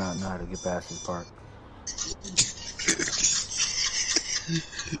I do not know how to get past this part.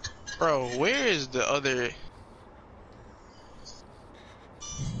 Bro, where is the other...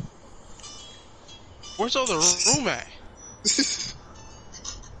 Where's the other room at?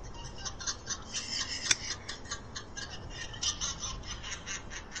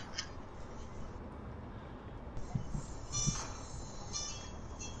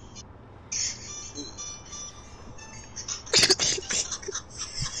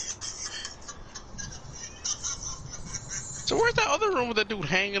 So where's that other room with that dude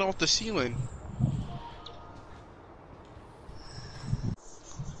hanging off the ceiling?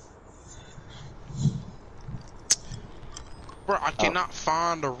 Bro, I cannot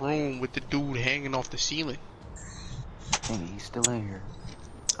find a room with the dude hanging off the ceiling. Dang it, he's still in here.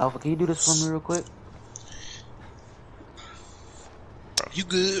 Alpha, can you do this for me real quick? You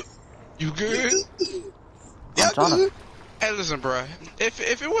good? You good? Yeah, I'm trying good. Hey, listen, bro. If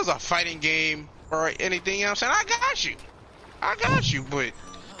it was a fighting game or anything else, and I got you. I got you, but...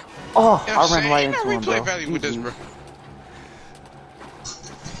 Oh, You know what I I'm ran right saying? into him, Replay bro. value with this, bro.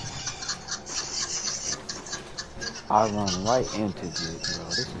 I run right into it, bro.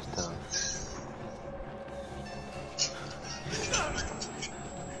 This is tough.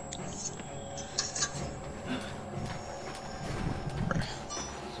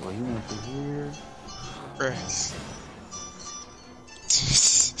 So he went to here. Bruh.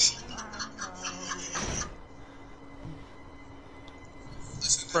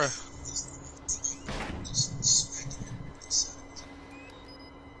 Bruh.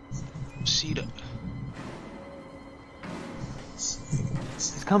 See the...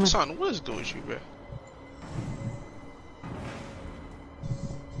 He's coming. Son, what is good with you, bro?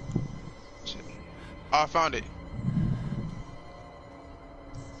 Oh, I found it.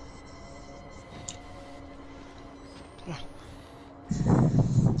 Come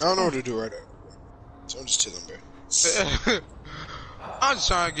I don't know what to do right now. So I'm just chilling, bro. on. I'm just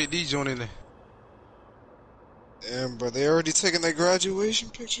trying to get these on in there. Damn, bro, they already taking their graduation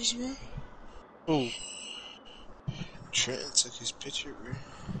pictures, bro. Oh, Trenton took his picture, bro.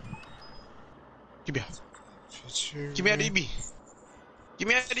 give me a, Picture, give me a bro. DB. Give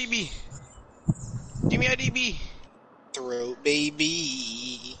me a DB. Give me a DB. Throat,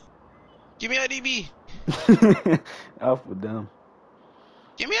 baby. Give me a DB. Off with them.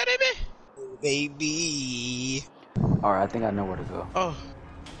 Give me a DB. Baby. Alright, I think I know where to go. Oh,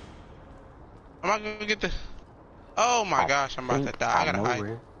 am I gonna get the? Oh my gosh, I'm about to die. I gotta know hide.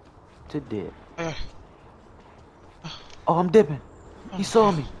 where to dip. I Oh, I'm dipping. Oh, He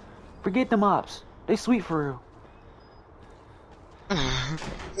saw me. Forget the mops. They sweet for real.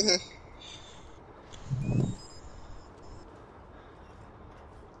 gotta-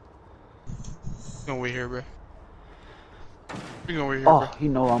 We gonna wait here, bro. We gonna wait here, Oh, bro. he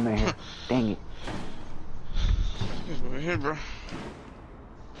know I'm in here. Dang it. We gonna wait here, bro.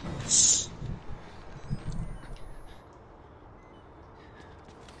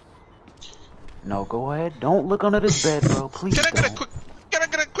 No, go ahead. Don't look under this bed, bro. Please Can I get a don't. quick? Can I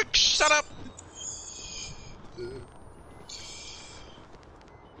get a quick? Shut up.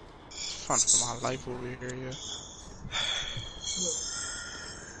 Fun for my life over here, yeah.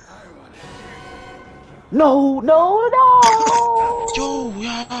 No, no, no! Yo,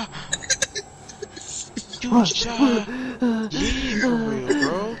 yeah. Yo, child. Yeah, for real,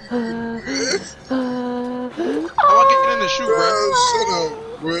 bro. How I get in the shoot, bro? Bro, shut up,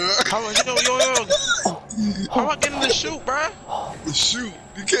 bro. How I, yo. How I get in the shoot, bro? The shoot.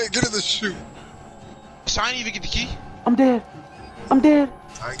 You can't get in the shoot. So I didn't even get the key. I'm dead. I'm dead.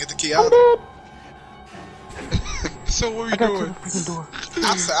 I didn't get the key I'm out. dead. So what we I got to the doing? freaking door.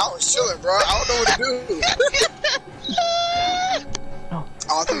 I was chilling, bro. I don't know what to do. No.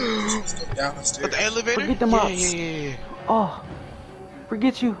 Oh, I think we was going down the stairs. At the elevator? Forget the Yeah, mops. yeah. Oh,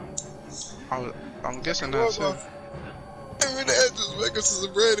 forget you. I'm guessing not so. And when the edges make us is a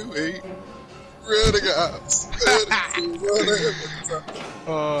brand new hate. Real nigga ops. Wait,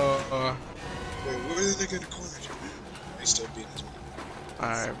 where is the nigga in the corner? They still beating us.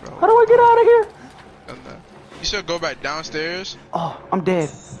 Alright, bro. How do I get out of here? You should go back downstairs. Oh, I'm dead.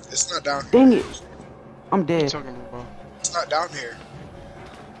 It's not down here. Dang it. I'm What you dead. talking about? It's not down here.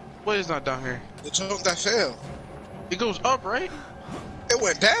 What is not down here? The jump that fell. It goes up, right? It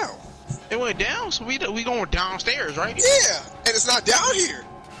went down. It went down, so we going downstairs, right? Yeah, and it's not down here.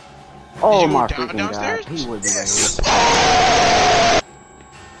 Oh you go my down- freaking downstairs? god. He would be right Yes. here.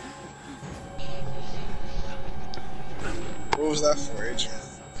 What was that for, Adrian?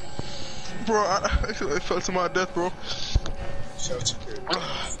 Bro, I feel like fell to my death, bro. Shout security.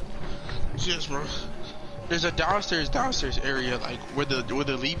 Yes, bro. There's a downstairs area, like where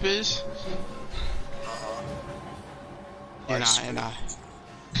the leap is.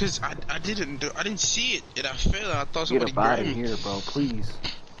 Cause I didn't see it, and I fell, and I thought Get somebody up out grabbed of me. here, bro. Please.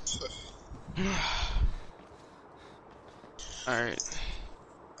 Alright.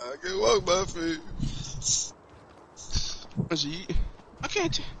 I can walk my feet. I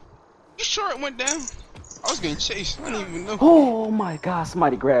can't. You sure it went down? I was getting chased. I didn't even know. Oh my god,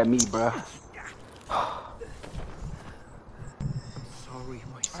 somebody grabbed me, bro. Sorry,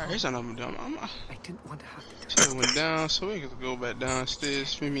 my son. Alright, here's another dumb. I didn't want to have to do It went down, so we can go back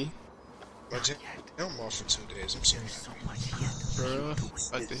downstairs for me. I'm off for 2 days. I'm sorry. so much yet. Bro,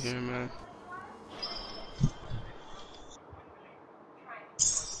 like to hear, man.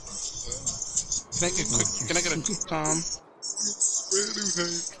 Can I get a quick calm? Brand new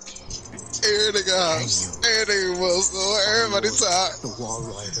hate. Air the guys. Air the was so everybody talk. The wall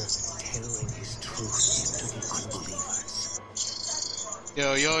rider telling his truth to the unbelievers.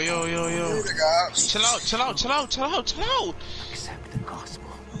 Yo. Air the guys. Chill out. Accept the gospel.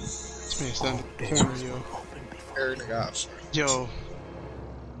 This man's down the Doors corner, will yo. open before Air the guys. Yo.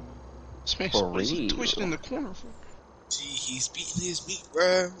 This man's For what is he real. twitching in the corner for? Gee, he's beating his meat,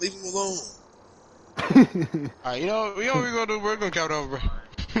 bruh. Leave him alone. Alright, you know what we're gonna do? We're gonna count over.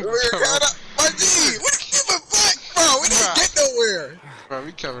 We're kind of. My G, what are you even back, bro? We didn't get nowhere. Bro,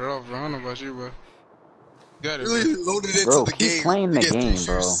 we covered it off, bro. I don't know about you, bro. Got it, Really bro. loaded into Bro, the keep game. playing to the get game, pictures.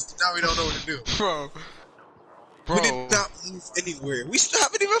 bro. Now we don't know what to do. Bro. We did not move anywhere. We still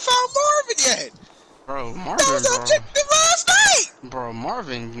haven't even found Marvin yet. Bro, That Marvin, was our bro. objective last night. Bro,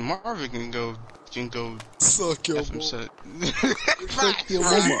 Marvin can go Suck your F boy. himself. Fuck your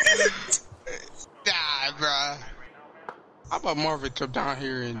mama. Nah, bro. How about Marvin come down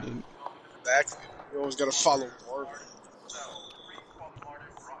here and Exactly. You always gotta follow Marvin.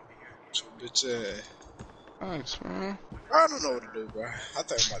 Bitch, Thanks, man. I don't know what to do, bro. I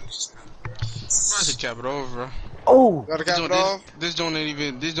think I might just. I should cap it over, bro. Oh, Gotta cap it off. This joint ain't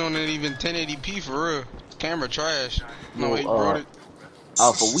even 1080p for real. Camera trash. No yo, way he brought it.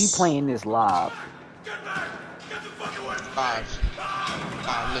 Alpha, we playing this live. Live.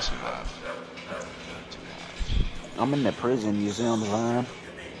 Listen live. I'm in the prison, you see what I'm saying?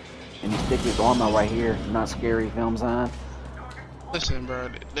 And you stick his armor right here, not scary, you feel what I'm saying? Listen, bro.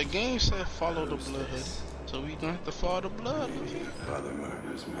 The game said follow the blood, so we gonna have to follow the blood.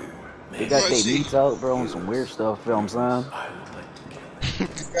 They got their meats out, bro, and some weird stuff, feel what I'm saying?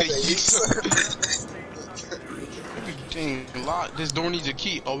 Dang, lock. This door needs a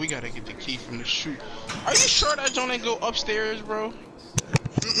key. Oh, we gotta get the key from the chute. Are you sure that joint ain't go upstairs, bro?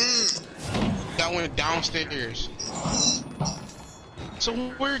 That went downstairs.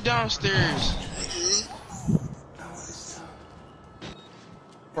 So we're downstairs.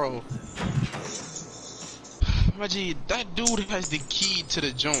 Bro. My G, that dude has the key to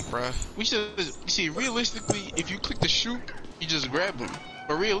the jump, bro. We should see. Realistically, if you click the chute, you just grab him.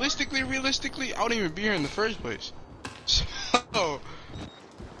 But realistically, I wouldn't even be here in the first place. So,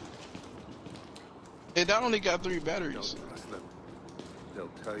 and that only got 3 batteries. They'll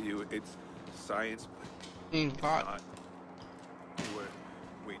tell you it's science, but Ain't it's hot. not. They were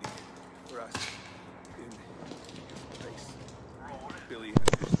waiting for us in place. Billy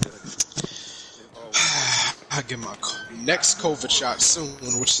understood. They've always I get my next COVID shot soon,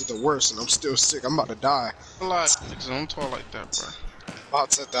 which is the worst, and I'm still sick. I'm about to die. A lot. Don't talk like that, bro. About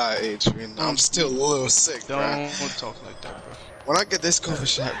to die, Adrian. I'm still a little sick, bro. Don't talk like that, bro. When I get this COVID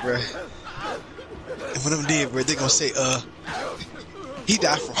shot, bro, and when I'm dead, bro, they gonna say, he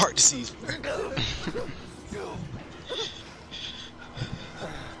died from heart disease, bro.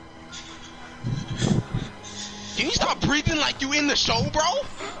 Can you stop breathing like you in the show, bro?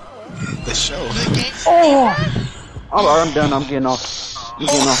 The show. The game. Oh! Alright, I'm done, I'm getting off. I'm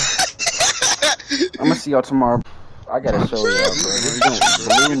getting off. I'm gonna see y'all tomorrow. I gotta show y'all, bro. This joint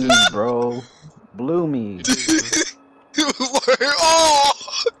blew me, bro. Blew me. Oh!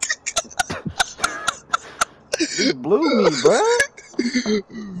 This blew me, bro.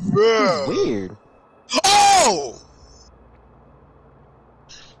 Bro. Weird. Oh!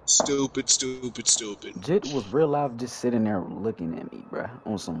 Stupid. Jit was real live just sitting there looking at me, bro,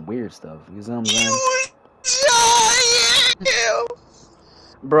 on some weird stuff. You see what I'm saying?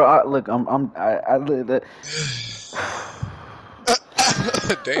 Bro, look, I live.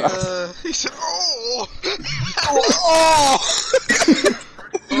 Damn. He said, "Oh,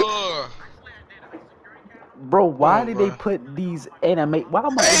 Bro, why Oh, did bro. they put these Why am I in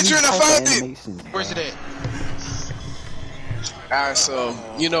these Adrian, I type of found it! animations? Where's it bro? at?" Alright, so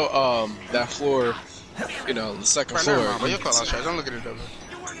you know, that floor, the second Bro, floor. never mind, bro. You'll call out trash. I'm looking at it, bro.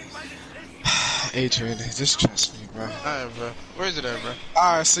 Adrian, just trust me, bro. Alright, bro. Where's it at, bro?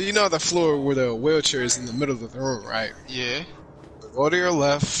 Alright, so you know the floor where the wheelchair is in the middle of the room, right? Yeah. Go to your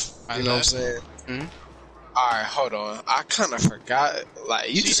left. My You know left. what I'm saying? Mhm. Alright, hold on. I kind of forgot. Like,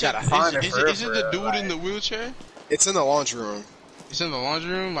 you just gotta find it Is forever. it the dude like, in the wheelchair? It's in the laundry room. It's in the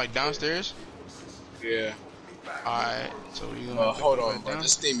laundry room, like downstairs. Yeah. Alright, so you gonna have to Hold go on, back bro. down?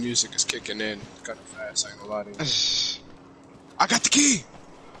 This theme music is kicking in kind of fast. I ain't gonna lie to you. I got the key.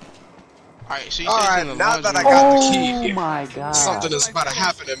 Alright, so you said it's Alright, in the now laundry that I room. got the Oh key, my god. something is about to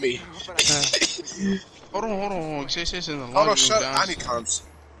happen to me. Hold on. You said it's in the laundry Hold on, room shut up. I downstairs. need comms.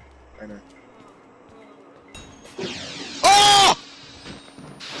 Right now. Oh!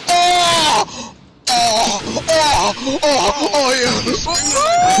 Oh! Yeah.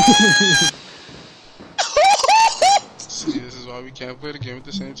 See, this is why we can't play the game at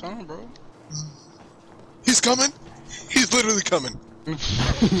the same time, bro. He's coming. He's literally coming.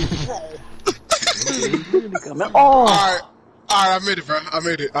 Oh! Alright, I made it, bro. I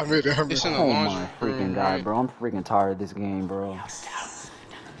made it. It's in the Oh laundry my room, freaking god, right? bro. I'm freaking tired of this game, bro.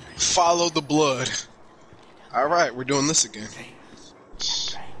 Follow the blood. Alright, we're doing this again.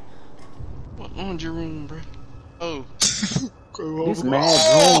 What laundry room, bro? Oh, This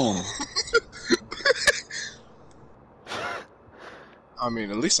mad room. I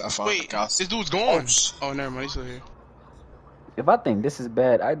mean, at least I found the wait, costume. this dude's gone. Oh, sh- Oh, never mind, he's still here. If I think this is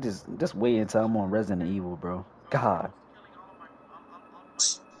bad, I just wait until I'm on Resident Evil, bro. God.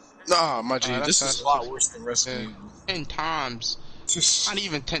 Nah, my G, that's this is a lot worse than Resident 10 times. Evil. Not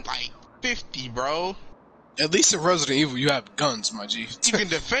even 10, like 50, bro. At least in Resident Evil, you have guns, my G. You can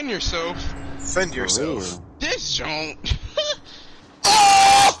defend yourself. Defend For yourself. real. This joint.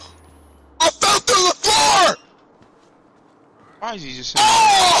 Oh! I fell through the floor! Why Why is he just sitting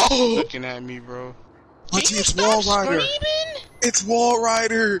there looking at me, bro? Auntie, it's Wall Rider. Screaming? It's Wall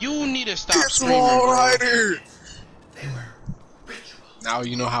Rider. You need to stop It's screaming, Wall bro. Rider. Now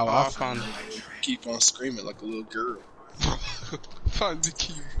you know how Oh, I I found it. keep on screaming like a little girl. Find the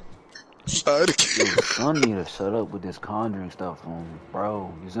key. Find the key. Yo, son need to shut up with this conjuring stuff on,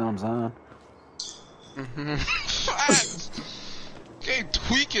 bro. You see what I'm saying? Can't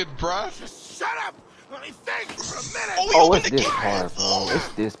tweak it, bruh. Just shut up! Let me think for a minute! Oh, it's this part, bro. It's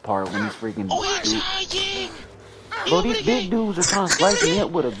this part when he's freaking. Yeah. Bro, these big dudes are trying to slice me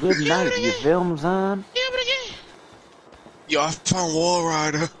up with a good knife. You feel what I'm saying? Yo, I found Wall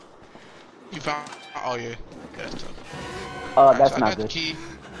Rider. You found? Oh yeah. That's tough. That's So I not got the good. key.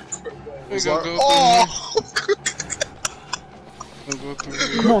 We It's gonna like, go oh! through here. We'll go through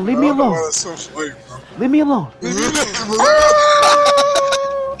here. Come on, leave me alone. That's so funny, bro. Leave me alone.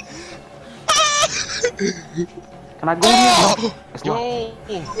 Can I go in here? No. It's locked.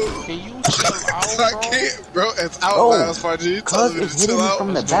 Yo, can you chill out, I bro? can't, bro. It's Outlast, my G. Cuz Telling me to it's hitting chill me out. from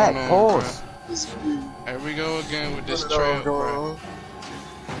the What's going back. on, Pause. Here we go again with this What's trap, going bro. on?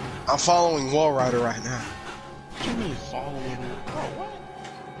 I'm following Wall Rider right now. What you mean following him? Bro, what?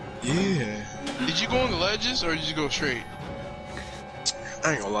 Yeah. Did you go on the ledges or did you go straight?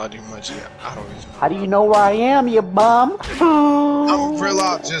 I ain't gonna lie to you, my G. I don't even know. How do you know where I am, you bum? I'm real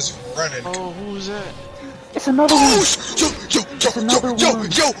out just running. Oh, who's that? It's another one.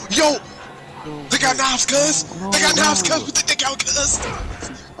 Yo, yo. They got knives, cuz. They got knives, cuz. With the dick out, cuz.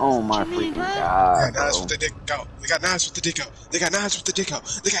 Oh my freaking god, They got knives bro. with the dick out. They got knives with the dick out. They got knives with the dick out.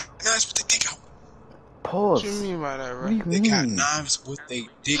 They got knives with the dick out. Pause. What you mean by that, What bro? do you They got mean? knives with they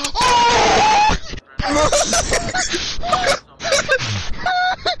dick out.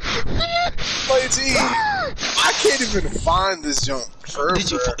 Like, gee, I can't even find this jump.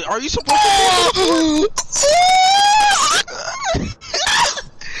 Did you? Are you supposed to?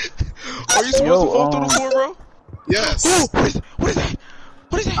 Are you supposed to fall through the floor, bro? Yes. Oh, what is that?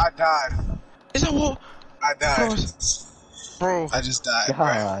 What is that? I died. Is that wall? I died. Bro, I just died,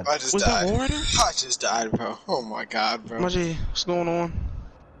 God. bro. I just was died. that Wall Rider? I just died, bro. Oh my god, bro. Maji, what's going on?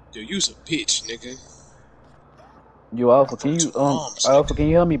 Yo, you's a bitch, nigga. Yo, Alpha, can you Alpha, can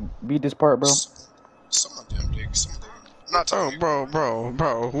you help me beat this part, bro? Some of them, nigga. Some of them. I'm not talking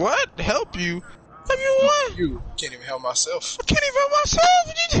Bro. What? Help you? Help you what? you. Can't even help myself. I can't even help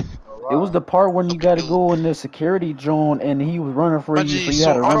myself. It was the part when you gotta go in the security zone and he was running for you, so you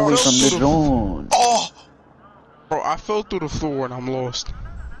had to run away from the zone. Oh! Bro, I fell through the floor and I'm lost.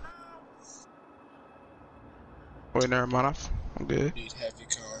 Wait, never mind. I'm good. Need heavy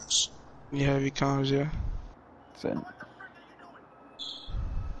comms. You heavy comms, yeah.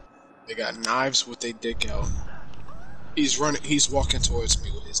 They got knives with their dick out. He's running. He's walking towards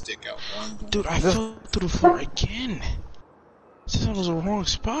me with his dick out. Dude, I fell through the floor again. This was the wrong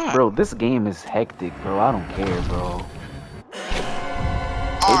spot. Bro, this game is hectic, bro. I don't care, bro.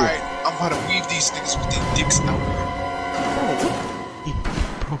 Alright, I'm about to weave these niggas with their dicks out.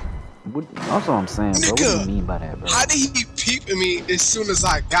 That's what I'm saying, bro. What do you mean by that, bro? How did he peep at me as soon as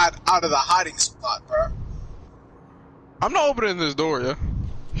I got out of the hiding spot, bro? I'm not opening this door, yeah.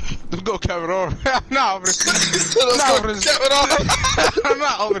 Let's go, Kevin. I'm not opening. I'm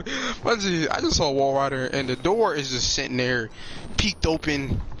not opening. I just saw Wall Rider, and the door is just sitting there, peeked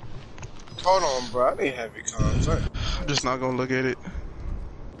open. Hold on, bro. I need heavy comms. I'm just not gonna look at it.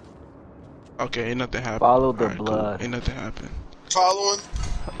 Okay, ain't nothing happened. Follow the Alright, blood. Cool. Ain't nothing happened. Following?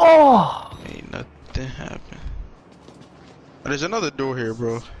 Oh! Ain't nothing happened. There's another door here,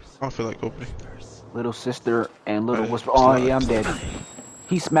 bro. I don't feel like opening. Little sister and little Alright, whisper. it's Oh not- yeah, I'm dead.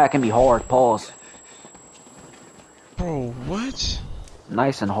 He's smacking me hard. Pause. Bro, what?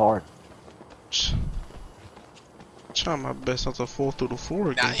 Nice and hard. Trying my best not to fall through the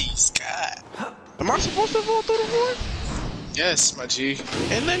floor again. Nice, God. Am I supposed to fall through the floor? Yes, my G.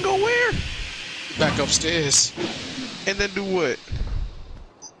 And then go where? Back upstairs. And then do what?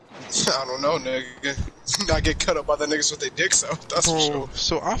 I don't know, nigga. Not get cut up by the niggas with their dicks out. That's for sure. Bro,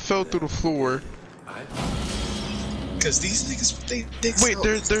 so I fell through the floor. Cause these niggas with their dicks Wait, out.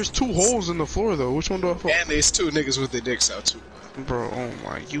 there's two holes in the floor though. Which one do I fall? And there's two niggas with their dicks out too. Bro, oh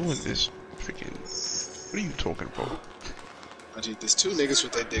my, you and this freaking. What are you talking about? My G, there's two niggas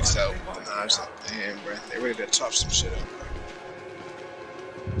with their dicks out with the knives in their hand, bro. They ready to chop some shit up.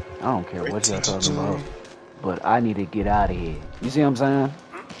 I don't care what y'all talking about, but I need to get out of here. You see what I'm saying?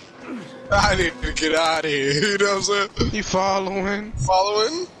 I need to get out of here. You know what I'm saying? You following?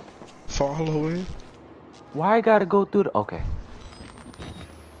 Following? Following? Why I gotta go through the... Okay.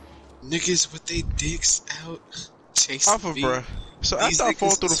 Niggas with their dicks out. Chasing Off of, me. bruh. So These after I fall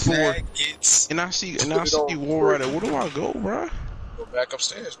niggas through the is floor, maggots. and I see Put it on Wall Rider, where do I go, bruh? Go back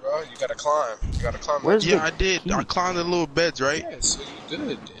upstairs, bro. You gotta climb. You gotta climb. Where's that. the Yeah, I did. key? I climbed the little beds, right? Yeah, so you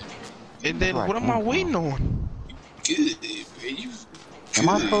good. And then Where I what am came I waiting from. on? Good, man. You Am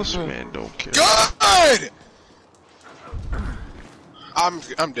I good. supposed This to? man don't care. Good! I'm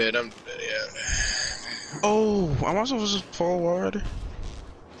dead. I'm dead, yeah. Oh, am I supposed to fall already?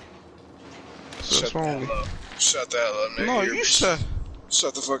 So Shut that's the wrong. hell up. Shut the hell up, nigga. No, You're- you said.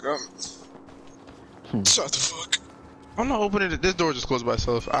 Shut the fuck up. Shut the fuck. I'm not opening it. This door just closed by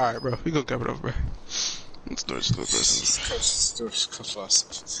itself. Alright, bro. We gonna cap it up, bro. This door just closed by itself.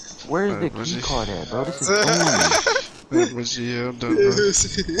 Where's the Alright, key bro. card at, bro? This is boring. Yeah, I'm done, bro.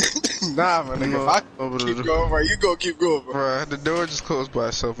 Nah, my nigga. If I keep going, bro, you go keep going, bro. Bro, the door just closed by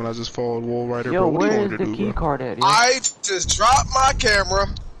itself and I just followed wall rider, Yo, bro. What do you where want is me the to key do, bro? card at, yo? I just dropped my camera.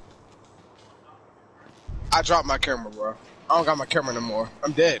 I dropped my camera, bro. I don't got my camera no more.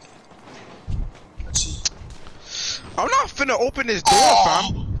 I'm dead. I'm not finna open this door,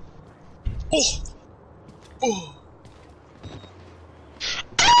 fam. Oh. Oh.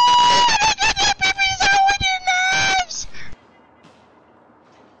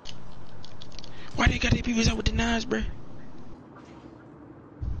 Why they got their peoples out with the knives, bro?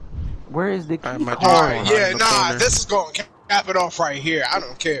 Where is the key my card? dude. Alright, yeah, in the nah, corner. this is going to cap it off right here. I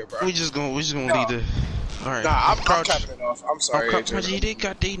don't care, bro. We just gonna No. leave the. Alright. Nah, I'm crouch. capping it off. I'm sorry, My AJ. G, they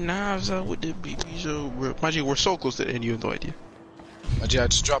got their knives out with the BBs, yo, bro. My G, we're so close to the end, you have no idea. My G, I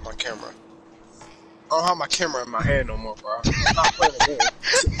just dropped my camera. I don't have my camera in my hand no more, bro. I'm not playing the game.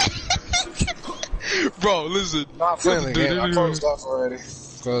 Bro, listen. Not playing the game. I closed off already.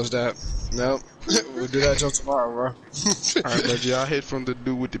 Closed that. Nope. We'll do that joke tomorrow, bro. Alright, my G, I hit from the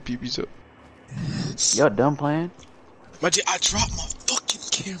dude with the BBs up. Y'all done playing? My G, I dropped my fucking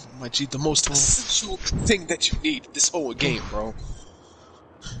camera, my G. The most essential thing that you need this whole game, bro.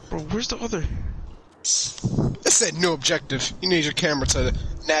 Bro, where's the other? It said new objective. You need your camera to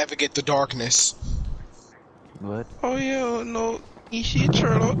navigate the darkness. What? Oh, yeah, no. You see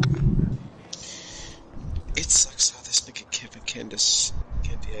Sherlock? It sucks how this nigga Kevin Candace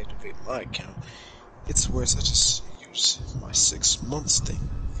can't deactivate my account. It's where I just use my 6 months thing.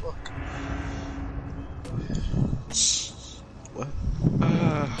 Fuck. What?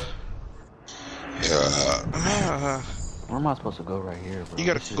 Where am I supposed to go right here, bro?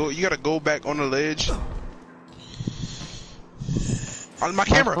 You gotta go back on the ledge. On my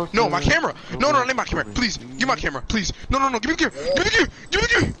camera! supposed No, to- my camera! No, okay. leave my camera! Please, give my camera, please! No, give me the camera! Give me the camera! Give me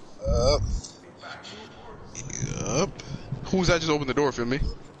the camera! Yup. Who's that just opened the door for me?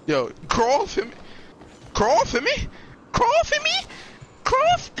 Yo, crawl for me! Crawl for me! Crawl for me!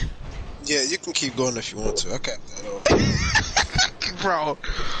 Crawl for Yeah, you can keep going if you want to. Okay. Bro.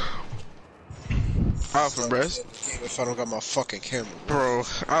 Alpha, bro. If I don't got my fucking camera. Bro,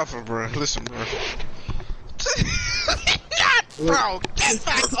 Alpha, bro. Listen, bro. Bro, get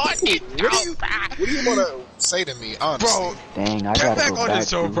back on it, What do you want to say to me, honestly? bro. Dang, I Get gotta back go on back this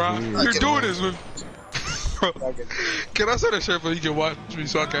show, through bro. here. You're doing this with. Bro, I get- can I set a shirt so you can watch me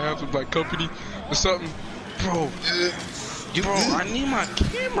so I can have some like company or something? Bro, bro, I need my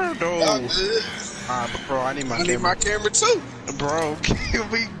camera though. But bro, I need my I need camera. my camera too. Bro, can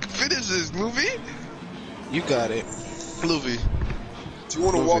we finish this movie? You got it. Luffy, Do you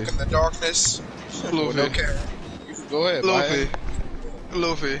want to walk in the darkness? With no Luffy, camera? You can go ahead. Luffy,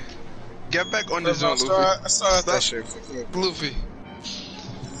 Luffy. Get back on the zone, Luffy. I started that shit. Luffy.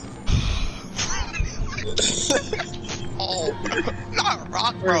 Oh, not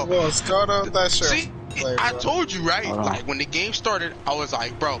rock, bro. Well, start out that shit. See, Play, I bro. told you, right? Hold on. Like when the game started, I was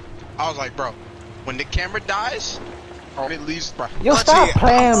like, bro, when the camera dies, or at least, bro. Yo, stop Reggie,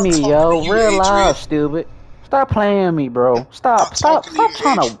 playing I'm me, talking yo. to you, Real Adrian. life, stupid. Stop playing me, bro. Stop trying to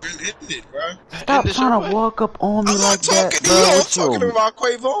walk up on me I'm like not talking that, to bro. you. I'm What's talking your- about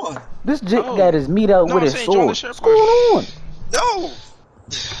Quavon. This jit Oh. got his meat out No, with I'm his saying join the sword. share What's going on?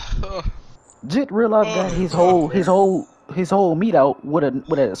 No. Jit real life got his whole meat out with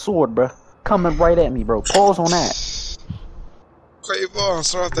a sword, bro. Coming right at me, bro. Pause on that. Quavon,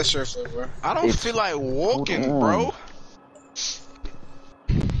 start out that shit, bro. I don't It's- feel like walking, hold on. bro.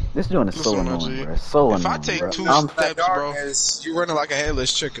 This joint is so Listen, annoying, G. bro. So If I annoying, take bro. two I'm- That steps, bro. darkness, you running like a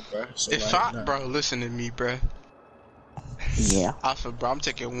headless chicken, bro. So If like, I, nah. bro, listen to me, bro. yeah. Alpha, bro, I'm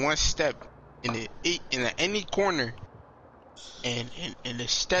taking one step in any corner, and the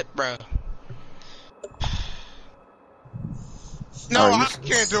step, bro. No, Are you- I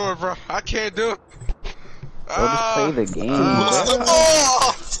can't do it, bro. I can't do it. Bro, just play the game, bro.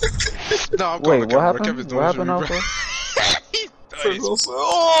 Oh! No, I'm Wait, calling what Kevin. Kevin's happened? doing What this for happened, me, Alpha?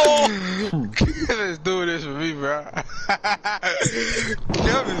 Oh! Kevin's doing this for me, bro.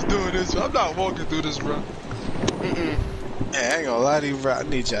 Kevin's doing this. I'm not walking through this, bro. Hey, I ain't gonna lie to you, bro. I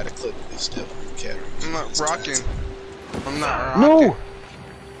need y'all to clip this stuff. I'm not rocking. I'm not rocking. No!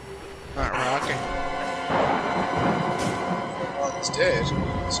 Not rocking. Oh, he's dead.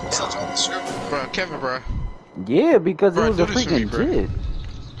 So such all the shit. Bro, Kevin, bro. Yeah, because Bro, it was a do this for me, freaking bro. jit.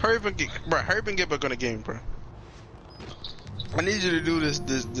 Hurry up and get back on the game, bro. I need you to do this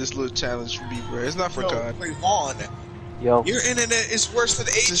little challenge for me, bro. It's not for God. Play on. Yo, Your internet is worse than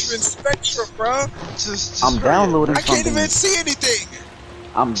Adrian Spectra, bro. Just I'm hurry downloading up, I can't something. even see anything.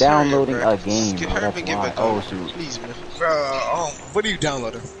 I'm Just hurry up, downloading bro. a game, Just bro. hurry up That's and get why. back on. Oh shoot. Please, man. Bro, what are you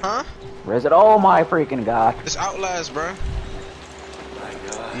downloading? Huh? Resident. Oh my freaking god. It's Outlast, bro.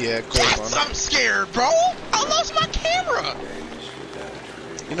 Yeah, click on Yes, it. I'm scared, bro. I lost my camera.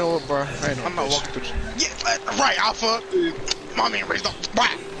 You know what, bro? I ain't no I'm not bitch. walking through. Yeah, right, Alpha. My man raised up.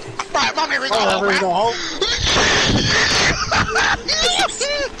 Right, my man raised Oh, up. there you go, hoe.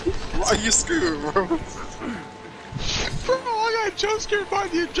 Why are you screwing, bro? Bro, I got jump scared by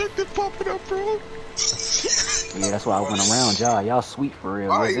the objective popping up, bro. Yeah, that's why I went around y'all. Y'all sweet for real.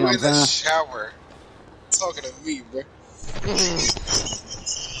 Why are You see you what in I'm the saying? shower? Talking to me, bro.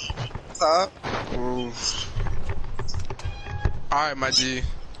 Stop. Alright, my G.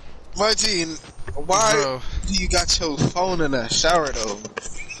 My G, why Bro. do you got your phone in the shower, though?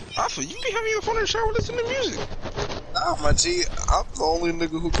 Alpha, you be having your phone in the shower listening to music. Nah, my G, I'm the only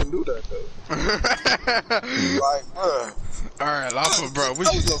nigga who can do that, though. Like, bruh. Alright, Alpha, bro. I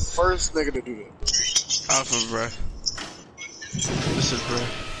was the first nigga to do that. Alpha, bro. Listen, bro.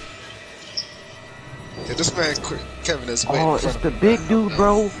 Yeah, this man, Kevin, is waiting Oh, in front it's of the me big right dude,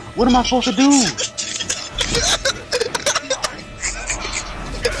 bro. What am I supposed to do?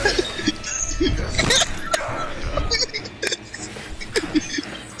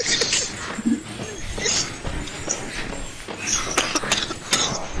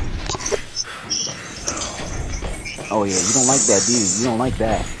 Oh yeah, you don't like that, do you? You don't like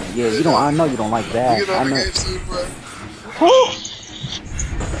that. Yeah, you don't. I know you don't like that. You get I on the know. game too, bro. Whew.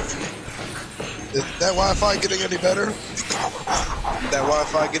 Is that Wi-Fi getting any better? That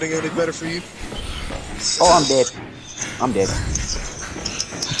Wi-Fi getting any better for you? Oh, I'm dead. I'm dead.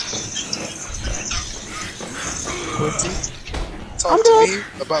 Talk I'm to dead.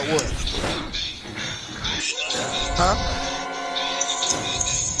 me about what? Huh?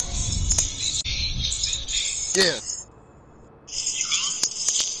 Yeah.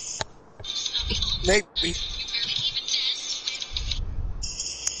 Maybe.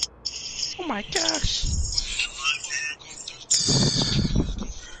 Oh my gosh.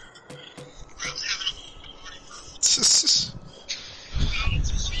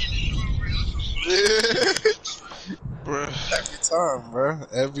 Bro. Every time, bro.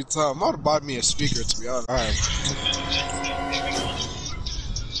 Every time. I'm about to buy me a speaker, to be honest. Alright.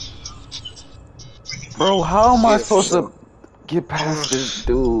 Bro, how am I Yeah, for supposed sure. to get past this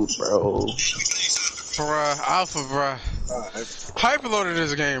dude, bro? Bruh, Alpha, bruh. Alright. Hyperloaded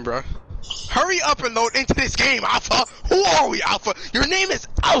this game, bruh. Hurry up and load into this game, Alpha. Who are we, Alpha? Your name is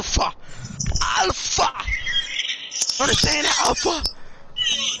Alpha. Alpha. Understand that, Alpha?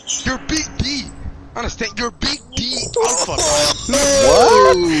 You're Big D. Understand? You're Big D Alpha, bro.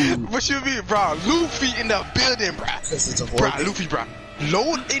 What? What you mean, bro? Luffy in the building, bro. Because it's a Bro, horror. Luffy, bro.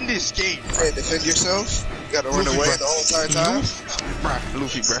 Load in this game, bro. Hey, defend yourself. You gotta run Luffy, away bro. the whole entire time. Bro,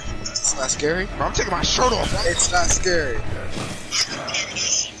 Luffy, bro. It's not scary. Bro, I'm taking my shirt off. It's not scary.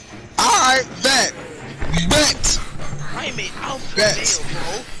 Alright, bet. Bet. I ain't made Alpha Bet. deal,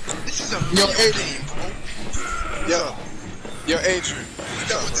 bro. This is a Yo, video Adrian. game, bro. Yo, Adrian. You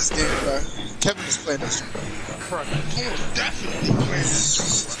done with this game, bro. Kevin is playing this. Bro, most definitely playing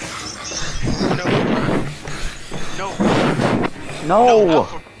this. No, bro. No, bro. No.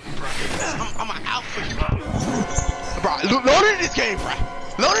 Alpha, bro. I'm an Alpha, you. Bro, load in this game, bro.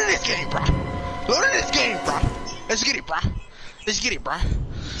 Load in this game, bro. Load in this game, bro. Let's get it, bro. Let's get it, bro.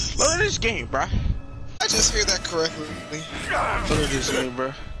 Load in this game, bro. I just hear that correctly. Load in this game,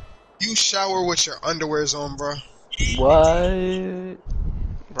 bro. You shower with your underwears on, bro. What?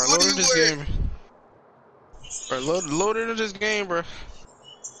 Bro, What load do in you this wear? game. Bro, load into this game, bro.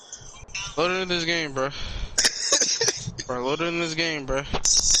 Load into this game, bro. Bro, load in this game, bro.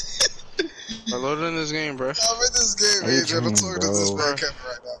 Bro, load in this game, bro. I'm in this game, Adrian. I'm talking to this Bro. man Kevin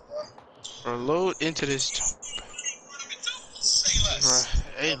right now, bro. Bro, load into this jump, bro.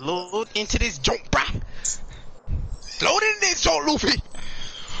 Hey, load into this jump, bro. Load into this jump, Luffy.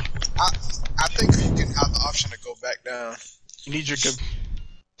 I think you can have the option to go back down. You need your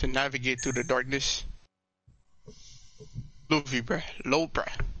to navigate through the darkness. Luffy, bro. Load, bro.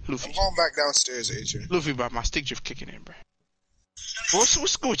 Luffy. I'm going back downstairs, Adrian. Luffy, bro. My stick drift kicking in, bro.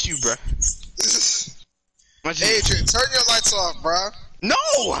 What's good with you, bro? Adrian, turn your lights off, bro. No!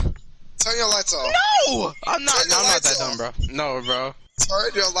 Turn your lights off. No! I'm not that dumb, bro. No, bro.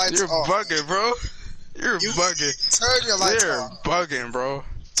 Turn your lights You're off. bugging, bro. You're bugging. Turn your lights You're off. bugging, bro.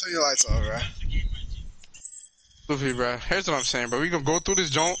 Turn your lights off, bro. Goofy, bro. Here's what I'm saying, bro. We gonna go through this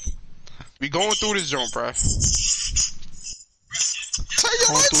jump. We going through this jump, bro. Turn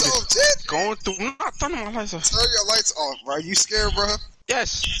your lights off, Ted. Going through. I'm not turning my lights off. Turn your lights off, bro. You scared, bro?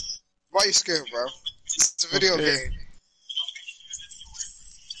 Yes. Why you scared, bro? It's a video game.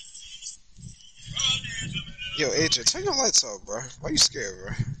 Yo, Adrian, turn your lights off, bro. Why you scared,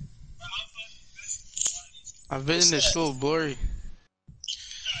 bro? I've been in this little blurry.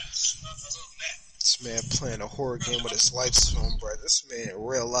 This man playing a horror game with his lights on, bro. This man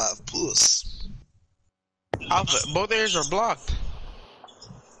real life puss. Alpha, both areas are blocked.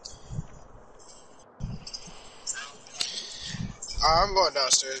 I'm going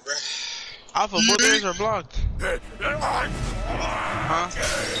downstairs, bro. Alpha, both areas are blocked. Huh?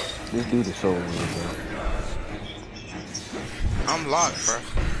 This dude is so weird, bro. I'm locked, bro.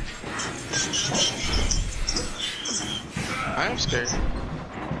 I am scared.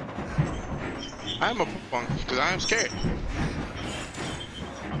 I am a punk because I am scared.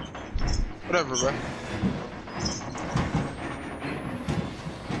 Whatever, bro.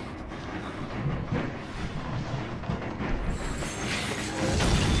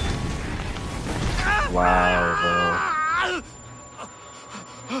 Wow, bro.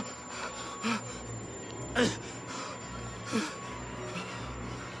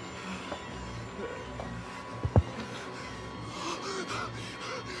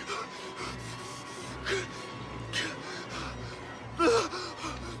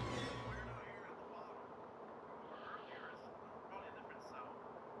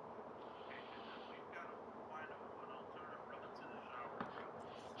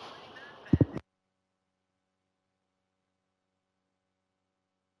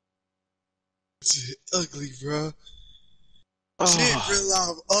 Ugly, bro. Oh. Shit, real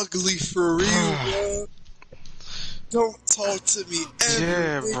I'm ugly for real, bro. Don't talk to me ever.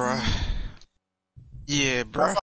 Yeah, bro. Yeah, bro.